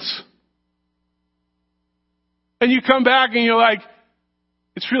decisions. And you come back and you're like,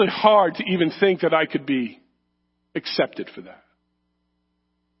 it's really hard to even think that I could be accepted for that.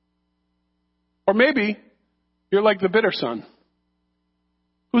 Or maybe you're like the bitter son,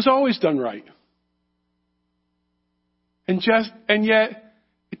 who's always done right. And yet,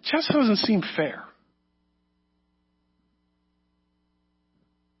 it just doesn't seem fair.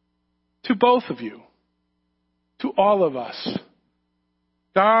 To both of you, to all of us,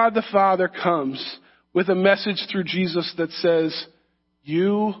 God the Father comes with a message through Jesus that says,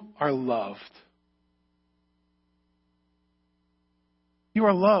 you are loved. You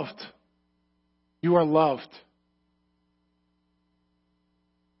are loved. You are loved.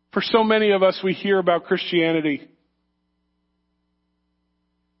 For so many of us, we hear about Christianity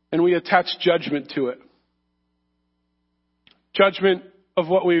and we attach judgment to it. Judgment of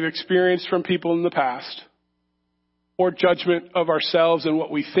what we've experienced from people in the past, or judgment of ourselves and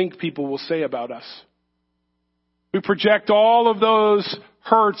what we think people will say about us. We project all of those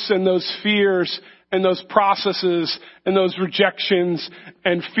hurts and those fears and those processes and those rejections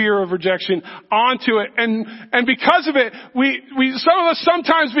and fear of rejection onto it. And because of it, some of us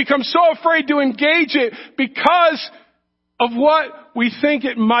sometimes become so afraid to engage it because of what we think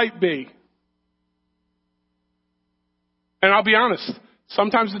it might be. And I'll be honest,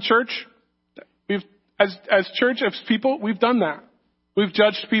 sometimes the church, as church, as people, we've done that. We've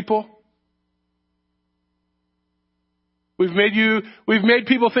judged people. We've made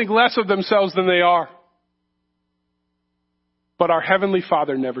people think less of themselves than they are. but our Heavenly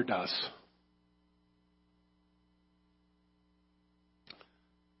Father never does.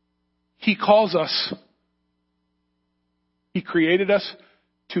 He calls us, He created us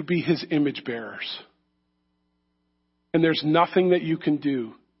to be His image bearers. And there's nothing that you can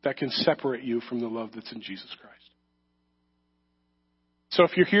do that can separate you from the love that's in Jesus Christ. So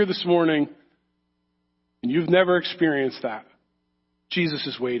if you're here this morning and you've never experienced that, Jesus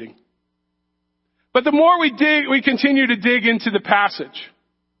is waiting. But the more we continue to dig into the passage,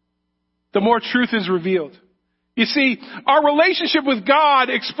 the more truth is revealed. You see, our relationship with God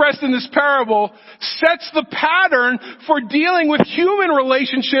expressed in this parable sets the pattern for dealing with human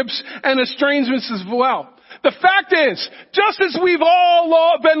relationships and estrangements as well. The fact is, just as we've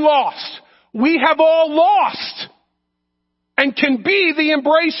all been lost, we have all lost and can be the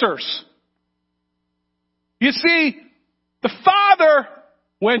embracers. You see, the Father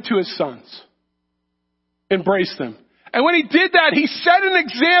went to His sons, embraced them. And when He did that, He set an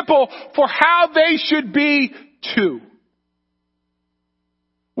example for how they should be too.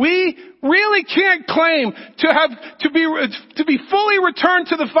 We really can't claim to be fully returned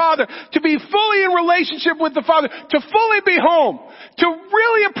to the Father, to be fully in relationship with the Father, to fully be home, to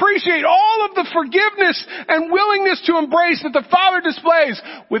really appreciate all of the forgiveness and willingness to embrace that the Father displays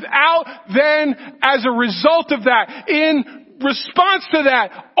without then, as a result of that, in response to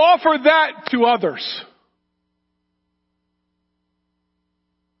that, offer that to others.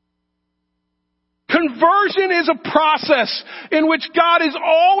 Conversion is a process in which God is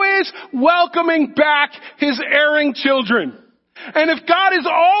always welcoming back His erring children. And if God is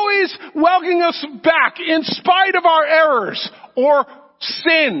always welcoming us back in spite of our errors or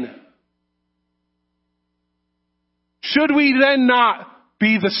sin, should we then not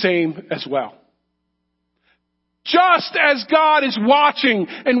be the same as well? Just as God is watching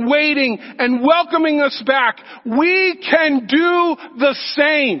and waiting and welcoming us back, we can do the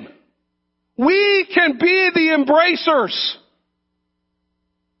same. We can be the embracers.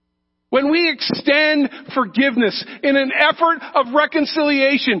 When we extend forgiveness in an effort of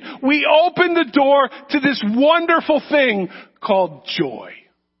reconciliation, we open the door to this wonderful thing called joy.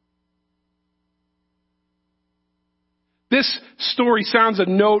 This story sounds a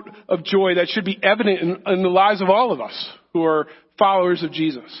note of joy that should be evident in the lives of all of us who are followers of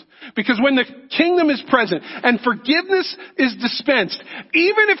Jesus. Because when the kingdom is present and forgiveness is dispensed,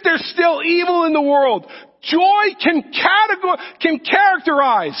 even if there's still evil in the world, joy can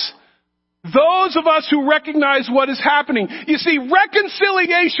characterize those of us who recognize what is happening. You see,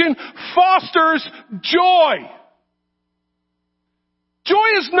 reconciliation fosters joy. Joy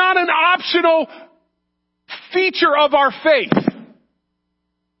is not an optional feature of our faith.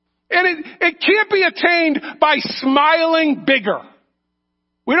 And it can't be attained by smiling bigger.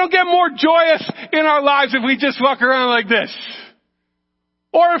 We don't get more joyous in our lives if we just walk around like this.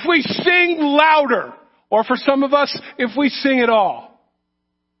 Or if we sing louder. Or for some of us, if we sing at all.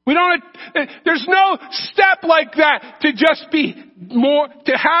 There's no step like that to just be more,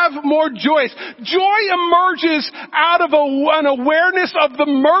 to have more joyous. Joy emerges out of an awareness of the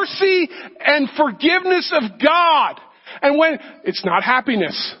mercy and forgiveness of God. And when, it's not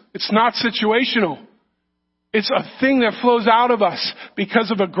happiness. It's not situational. It's a thing that flows out of us because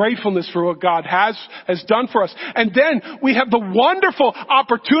of a gratefulness for what God has done for us. And then we have the wonderful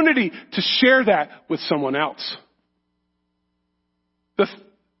opportunity to share that with someone else. The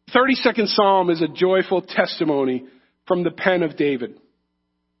 32nd Psalm is a joyful testimony from the pen of David.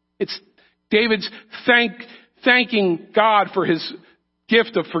 It's David's thanking God for His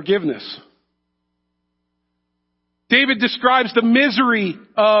gift of forgiveness. David describes the misery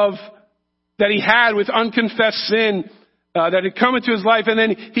that he had with unconfessed sin that had come into his life, and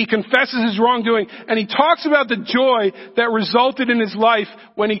then he confesses his wrongdoing, and he talks about the joy that resulted in his life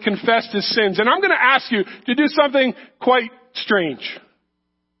when he confessed his sins. And I'm going to ask you to do something quite strange.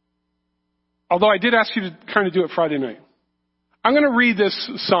 Although I did ask you to kind of do it Friday night. I'm going to read this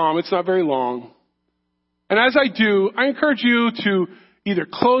psalm. It's not very long. And as I do, I encourage you to either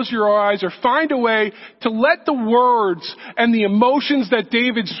close your eyes or find a way to let the words and the emotions that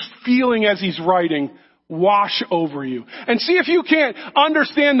David's feeling as he's writing wash over you. And see if you can't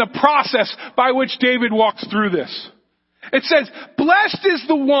understand the process by which David walks through this. It says, "Blessed is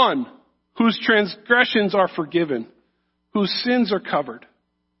the one whose transgressions are forgiven, whose sins are covered.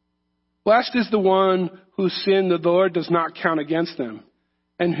 Blessed is the one whose sin the Lord does not count against them,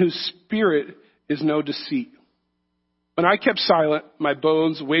 and whose spirit is no deceit. When I kept silent, my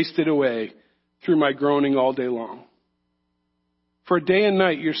bones wasted away through my groaning all day long. For day and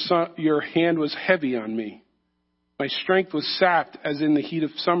night your hand was heavy on me. My strength was sapped as in the heat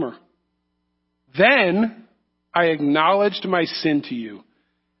of summer. Then I acknowledged my sin to you,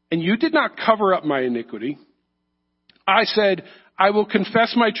 and you did not cover up my iniquity. I said, I will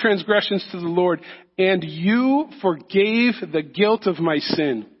confess my transgressions to the Lord, and you forgave the guilt of my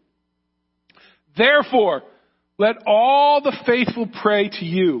sin. Therefore, let all the faithful pray to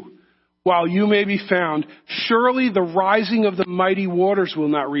you while you may be found. Surely the rising of the mighty waters will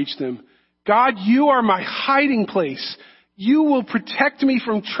not reach them. God, you are my hiding place. You will protect me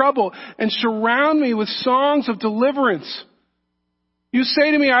from trouble and surround me with songs of deliverance. You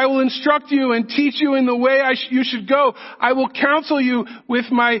say to me, I will instruct you and teach you in the way you should go. I will counsel you with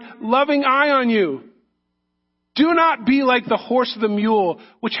my loving eye on you. Do not be like the horse or the mule,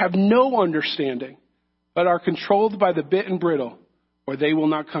 which have no understanding, but are controlled by the bit and bridle, or they will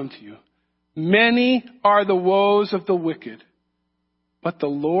not come to you. Many are the woes of the wicked, but the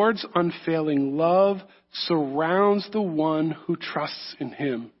Lord's unfailing love surrounds the one who trusts in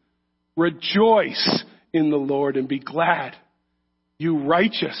him. Rejoice in the Lord and be glad. You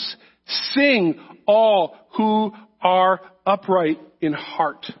righteous, sing all who are upright in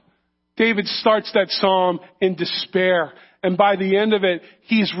heart. David starts that psalm in despair, and by the end of it,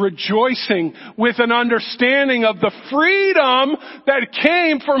 he's rejoicing with an understanding of the freedom that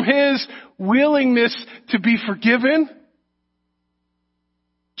came from his willingness to be forgiven.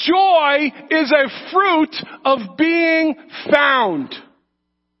 Joy is a fruit of being found.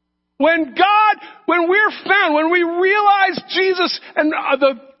 When we're found, when we realize Jesus and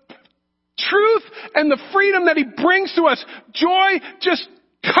the truth and the freedom that he brings to us, joy just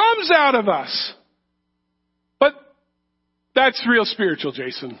comes out of us. But that's real spiritual,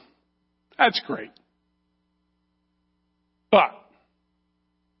 Jason. That's great. But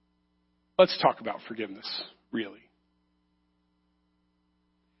let's talk about forgiveness, really.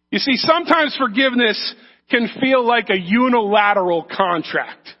 You see, sometimes forgiveness can feel like a unilateral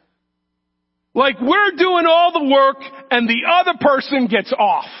contract. Like we're doing all the work and the other person gets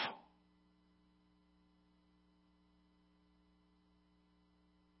off.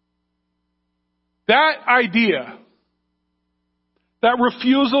 That idea, that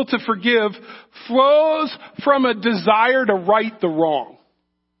refusal to forgive, flows from a desire to right the wrong.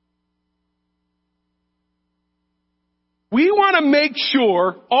 We want to make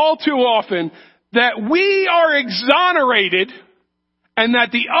sure, all too often, that we are exonerated and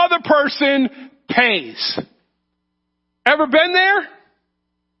that the other person pays. Ever been there?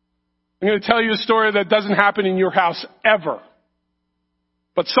 I'm going to tell you a story that doesn't happen in your house ever.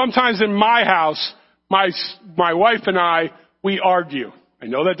 But sometimes in my house, my wife and I, we argue. I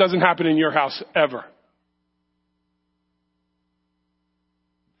know that doesn't happen in your house ever.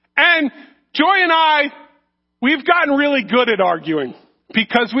 And Joy and I, we've gotten really good at arguing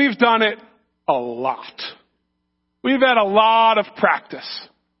because we've done it a lot. We've had a lot of practice.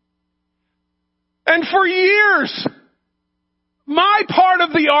 And for years, my part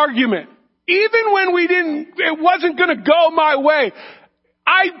of the argument, even when it wasn't going to go my way,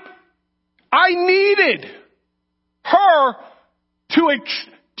 I needed her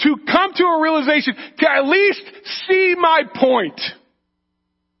to come to a realization, to at least see my point.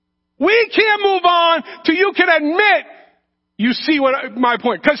 We can't move on till you can admit you see my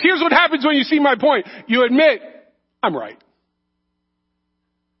point. Because here's what happens when you see my point. You admit, I'm right.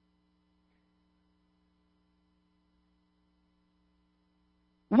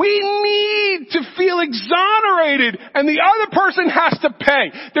 We need to feel exonerated, and the other person has to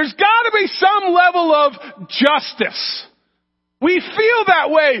pay. There's got to be some level of justice. We feel that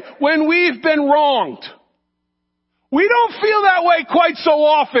way when we've been wronged. We don't feel that way quite so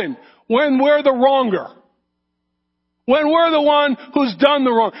often when we're the wronger. When we're the one who's done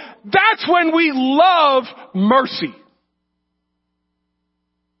the wrong. That's when we love mercy.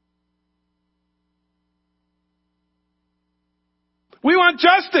 We want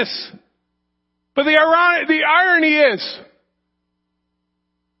justice. But the irony is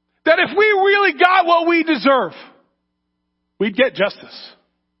that if we really got what we deserve, we'd get justice.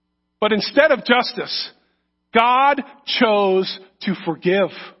 But instead of justice, God chose to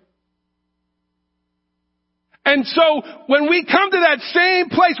forgive. And so when we come to that same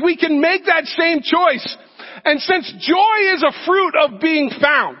place, we can make that same choice. And since joy is a fruit of being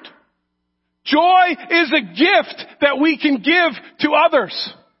found, joy is a gift that we can give to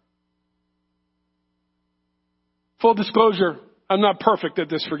others. Full disclosure, I'm not perfect at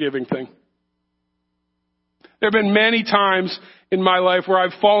this forgiving thing. There have been many times in my life where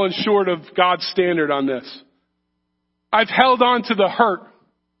I've fallen short of God's standard on this. I've held on to the hurt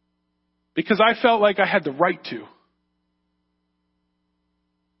because I felt like I had the right to.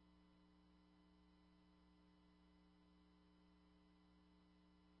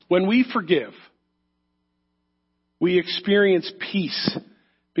 When we forgive, We experience peace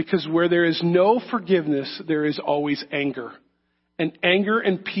because where there is no forgiveness, there is always anger. And anger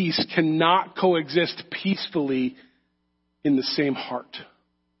and peace cannot coexist peacefully in the same heart.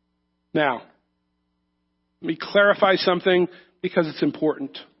 Now, let me clarify something because it's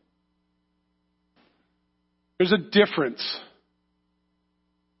important. There's a difference.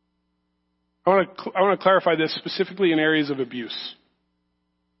 I want to clarify this specifically in areas of abuse.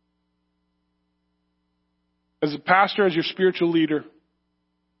 As a pastor, as your spiritual leader,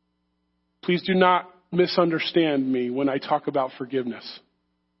 please do not misunderstand me when I talk about forgiveness.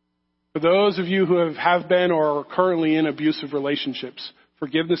 For those of you who have been or are currently in abusive relationships,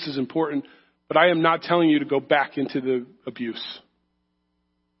 forgiveness is important, but I am not telling you to go back into the abuse.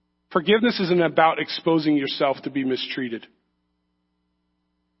 Forgiveness isn't about exposing yourself to be mistreated,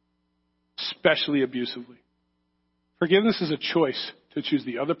 especially abusively. Forgiveness is a choice to choose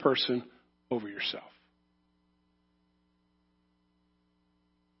the other person over yourself.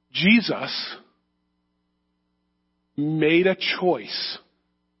 Jesus made a choice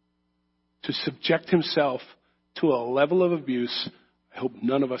to subject himself to a level of abuse I hope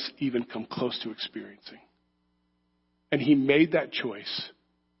none of us even come close to experiencing. And he made that choice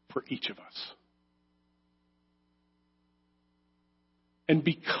for each of us. And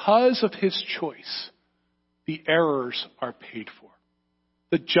because of his choice, the errors are paid for.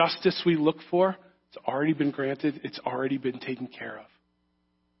 The justice we look for, it's already been granted. It's already been taken care of.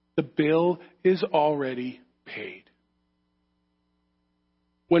 The bill is already paid.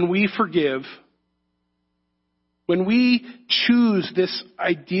 When we forgive, when we choose this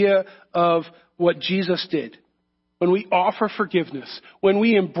idea of what Jesus did, when we offer forgiveness, when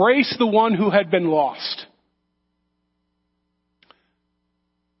we embrace the one who had been lost,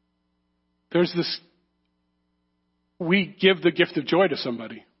 there's this, we give the gift of joy to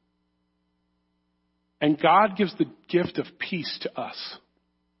somebody. And God gives the gift of peace to us.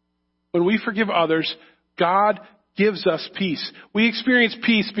 When we forgive others, God gives us peace. We experience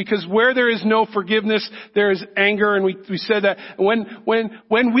peace because where there is no forgiveness, there is anger, and we said that.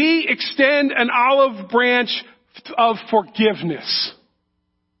 When we extend an olive branch of forgiveness,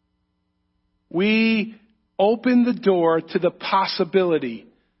 we open the door to the possibility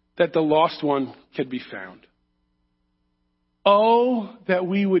that the lost one can be found. Oh, that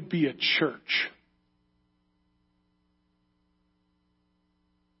we would be a church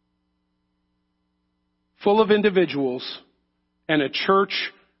full of individuals and a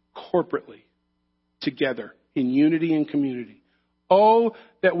church corporately together in unity and community. Oh,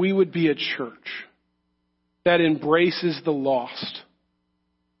 that we would be a church that embraces the lost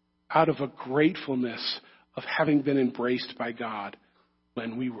out of a gratefulness of having been embraced by God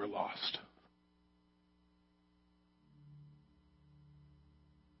when we were lost.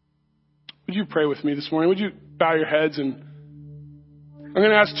 Would you pray with me this morning? Would you bow your heads? And I'm going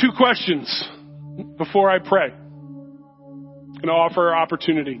to ask 2 questions before I pray. I'm going to offer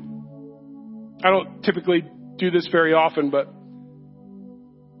opportunity. I don't typically do this very often, but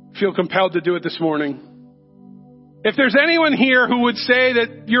feel compelled to do it this morning. If there's anyone here who would say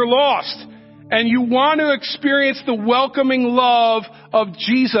that you're lost and you want to experience the welcoming love of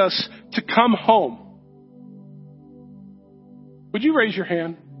Jesus to come home, would you raise your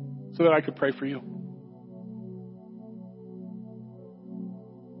hand so that I could pray for you?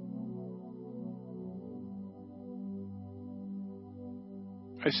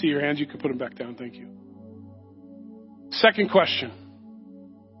 I see your hands. You can put them back down. Thank you. Second question.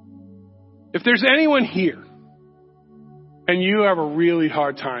 If there's anyone here and you have a really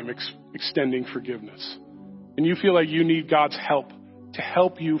hard time extending forgiveness and you feel like you need God's help to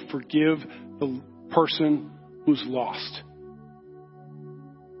help you forgive the person who's lost,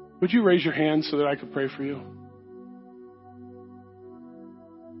 would you raise your hand so that I could pray for you?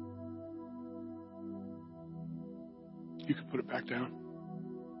 You can put it back down.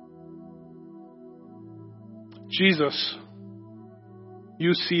 Jesus,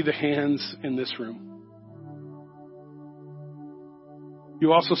 you see the hands in this room.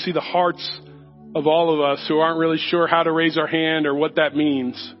 You also see the hearts of all of us who aren't really sure how to raise our hand or what that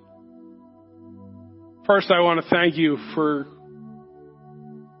means. First, I want to thank you for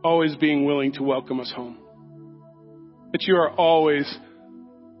always being willing to welcome us home. That you are always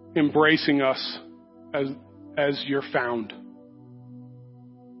embracing us as your found.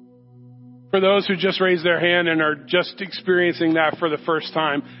 For those who just raised their hand and are just experiencing that for the first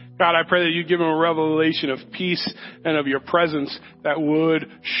time, God, I pray that you give them a revelation of peace and of your presence that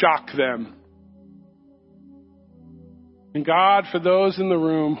would shock them. And God, for those in the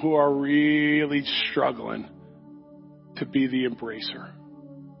room who are really struggling to be the embracer,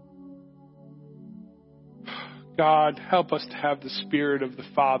 God, help us to have the spirit of the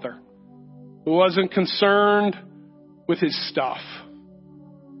Father, who wasn't concerned with his stuff,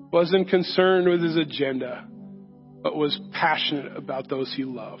 wasn't concerned with his agenda, but was passionate about those he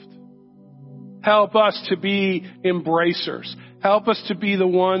loved. Help us to be embracers. Help us to be the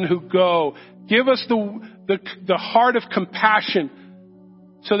one who go. Give us the heart of compassion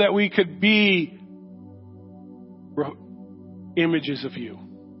so that we could be images of you.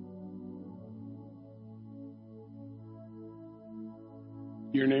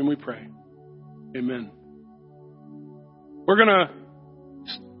 In your name we pray. Amen. We're going to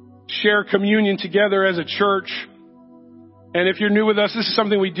share communion together as a church. And if you're new with us, this is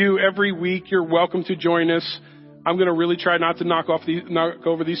something we do every week. You're welcome to join us. I'm going to really try not to knock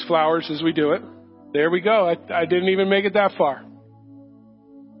over these flowers as we do it. There we go. I didn't even make it that far.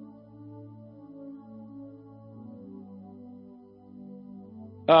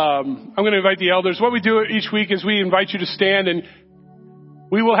 I'm going to invite the elders. What we do each week is we invite you to stand, and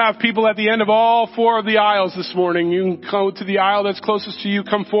we will have people at the end of all 4 of the aisles this morning. You can go to the aisle that's closest to you,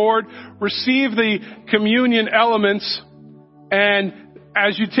 come forward, receive the communion elements, and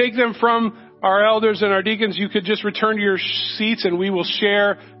as you take them from our elders and our deacons, you could just return to your seats and we will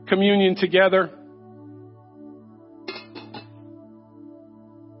share communion together.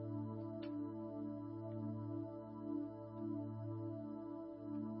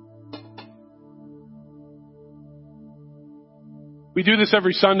 We do this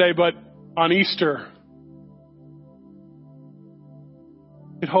every Sunday, but on Easter,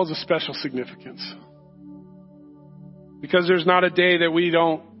 it holds a special significance. Because there's not a day that we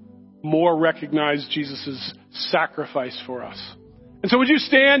don't more recognize Jesus' sacrifice for us. And so would you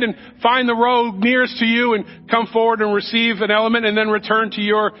stand and find the row nearest to you and come forward and receive an element and then return to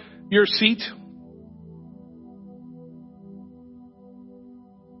your seat?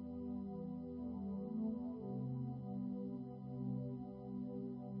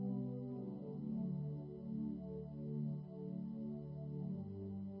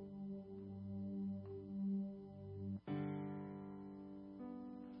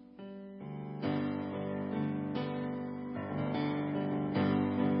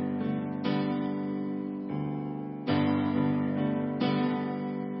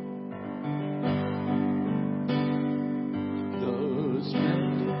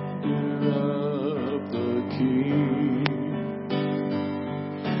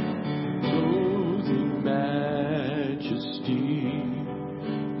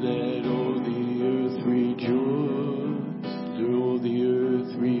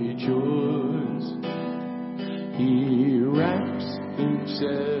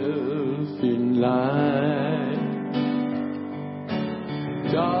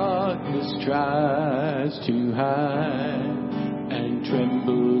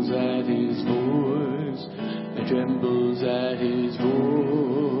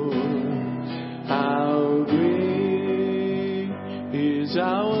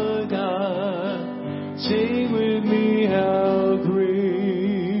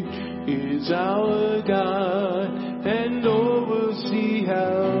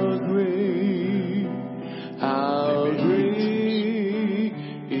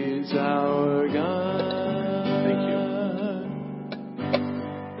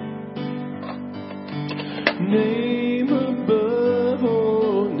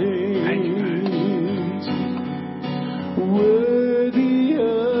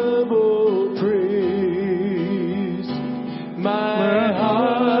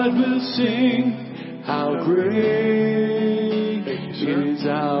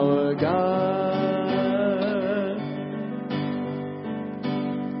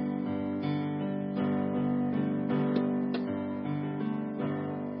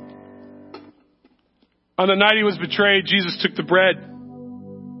 On the night he was betrayed, Jesus took the bread.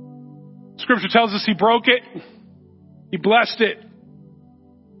 Scripture tells us he broke it. He blessed it.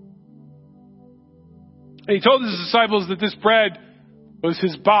 And he told his disciples that this bread was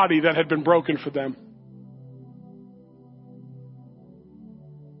his body that had been broken for them.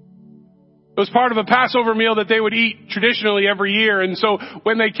 It was part of a Passover meal that they would eat traditionally every year. And so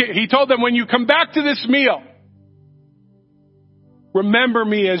he told them, when you come back to this meal, remember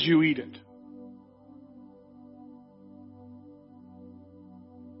me as you eat it.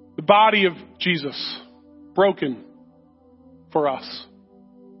 The body of Jesus, broken for us.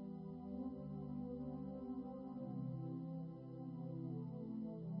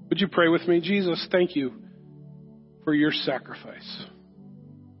 Would you pray with me? Jesus, thank you for your sacrifice.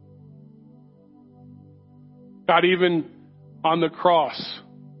 God, even on the cross,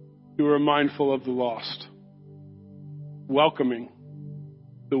 you were mindful of the lost, welcoming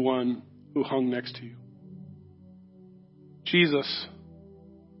the one who hung next to you. Jesus,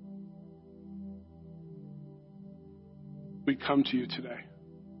 we come to you today.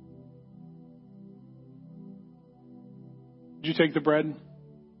 Would you take the bread?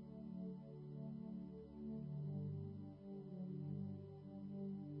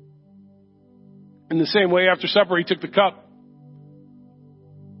 In the same way, after supper, he took the cup.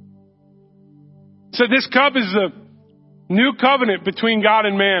 So this cup is the new covenant between God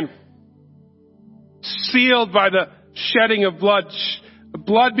and man, sealed by the shedding of blood.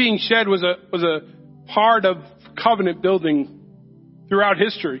 Blood being shed was a part of covenant building throughout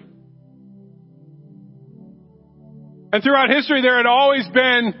history. And throughout history, there had always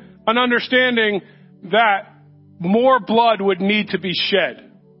been an understanding that more blood would need to be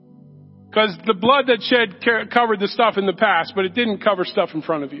shed. Because the blood that shed covered the stuff in the past, but it didn't cover stuff in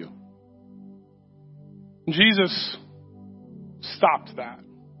front of you. Jesus stopped that.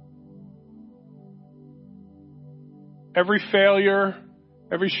 Every failure,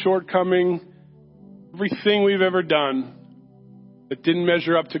 every shortcoming, everything we've ever done that didn't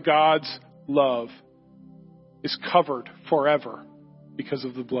measure up to God's love is covered forever because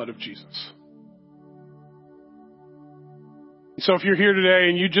of the blood of Jesus. So if you're here today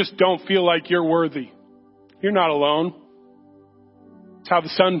and you just don't feel like you're worthy, you're not alone. It's how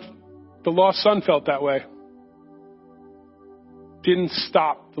the lost son felt that way. Didn't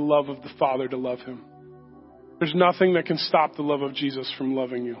stop the love of the Father to love him. There's nothing that can stop the love of Jesus from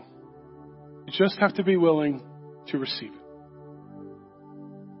loving you. You just have to be willing to receive it.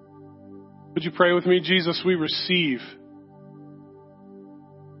 Would you pray with me? Jesus, we receive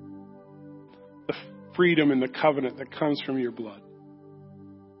the freedom and the covenant that comes from your blood.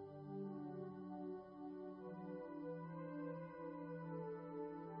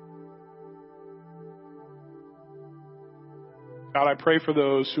 God, I pray for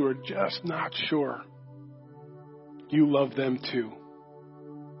those who are just not sure. You love them too.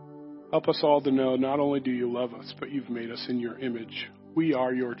 Help us all to know not only do you love us, but you've made us in your image. We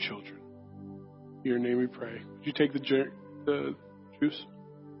are your children. In your name we pray. Would you take the juice?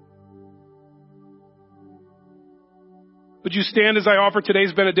 Would you stand as I offer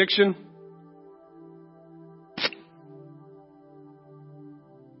today's benediction?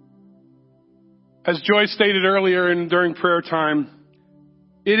 As Joyce stated earlier and during prayer time,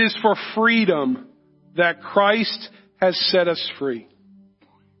 it is for freedom that Christ has set us free.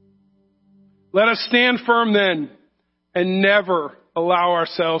 Let us stand firm then and never allow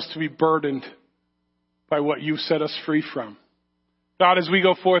ourselves to be burdened by what you set us free from. God, as we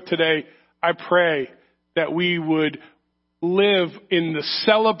go forth today, I pray that we would live in the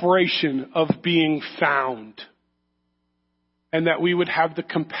celebration of being found, and that we would have the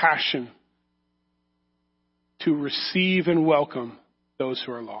compassion to receive and welcome those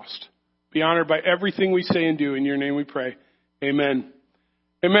who are lost. Be honored by everything we say and do. In your name we pray. Amen.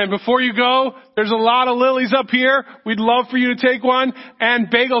 Amen. Before you go, there's a lot of lilies up here. We'd love for you to take one. And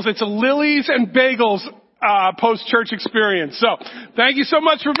bagels. It's a Lilies and Bagels post-church experience. So thank you so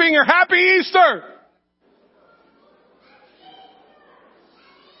much for being here. Happy Easter!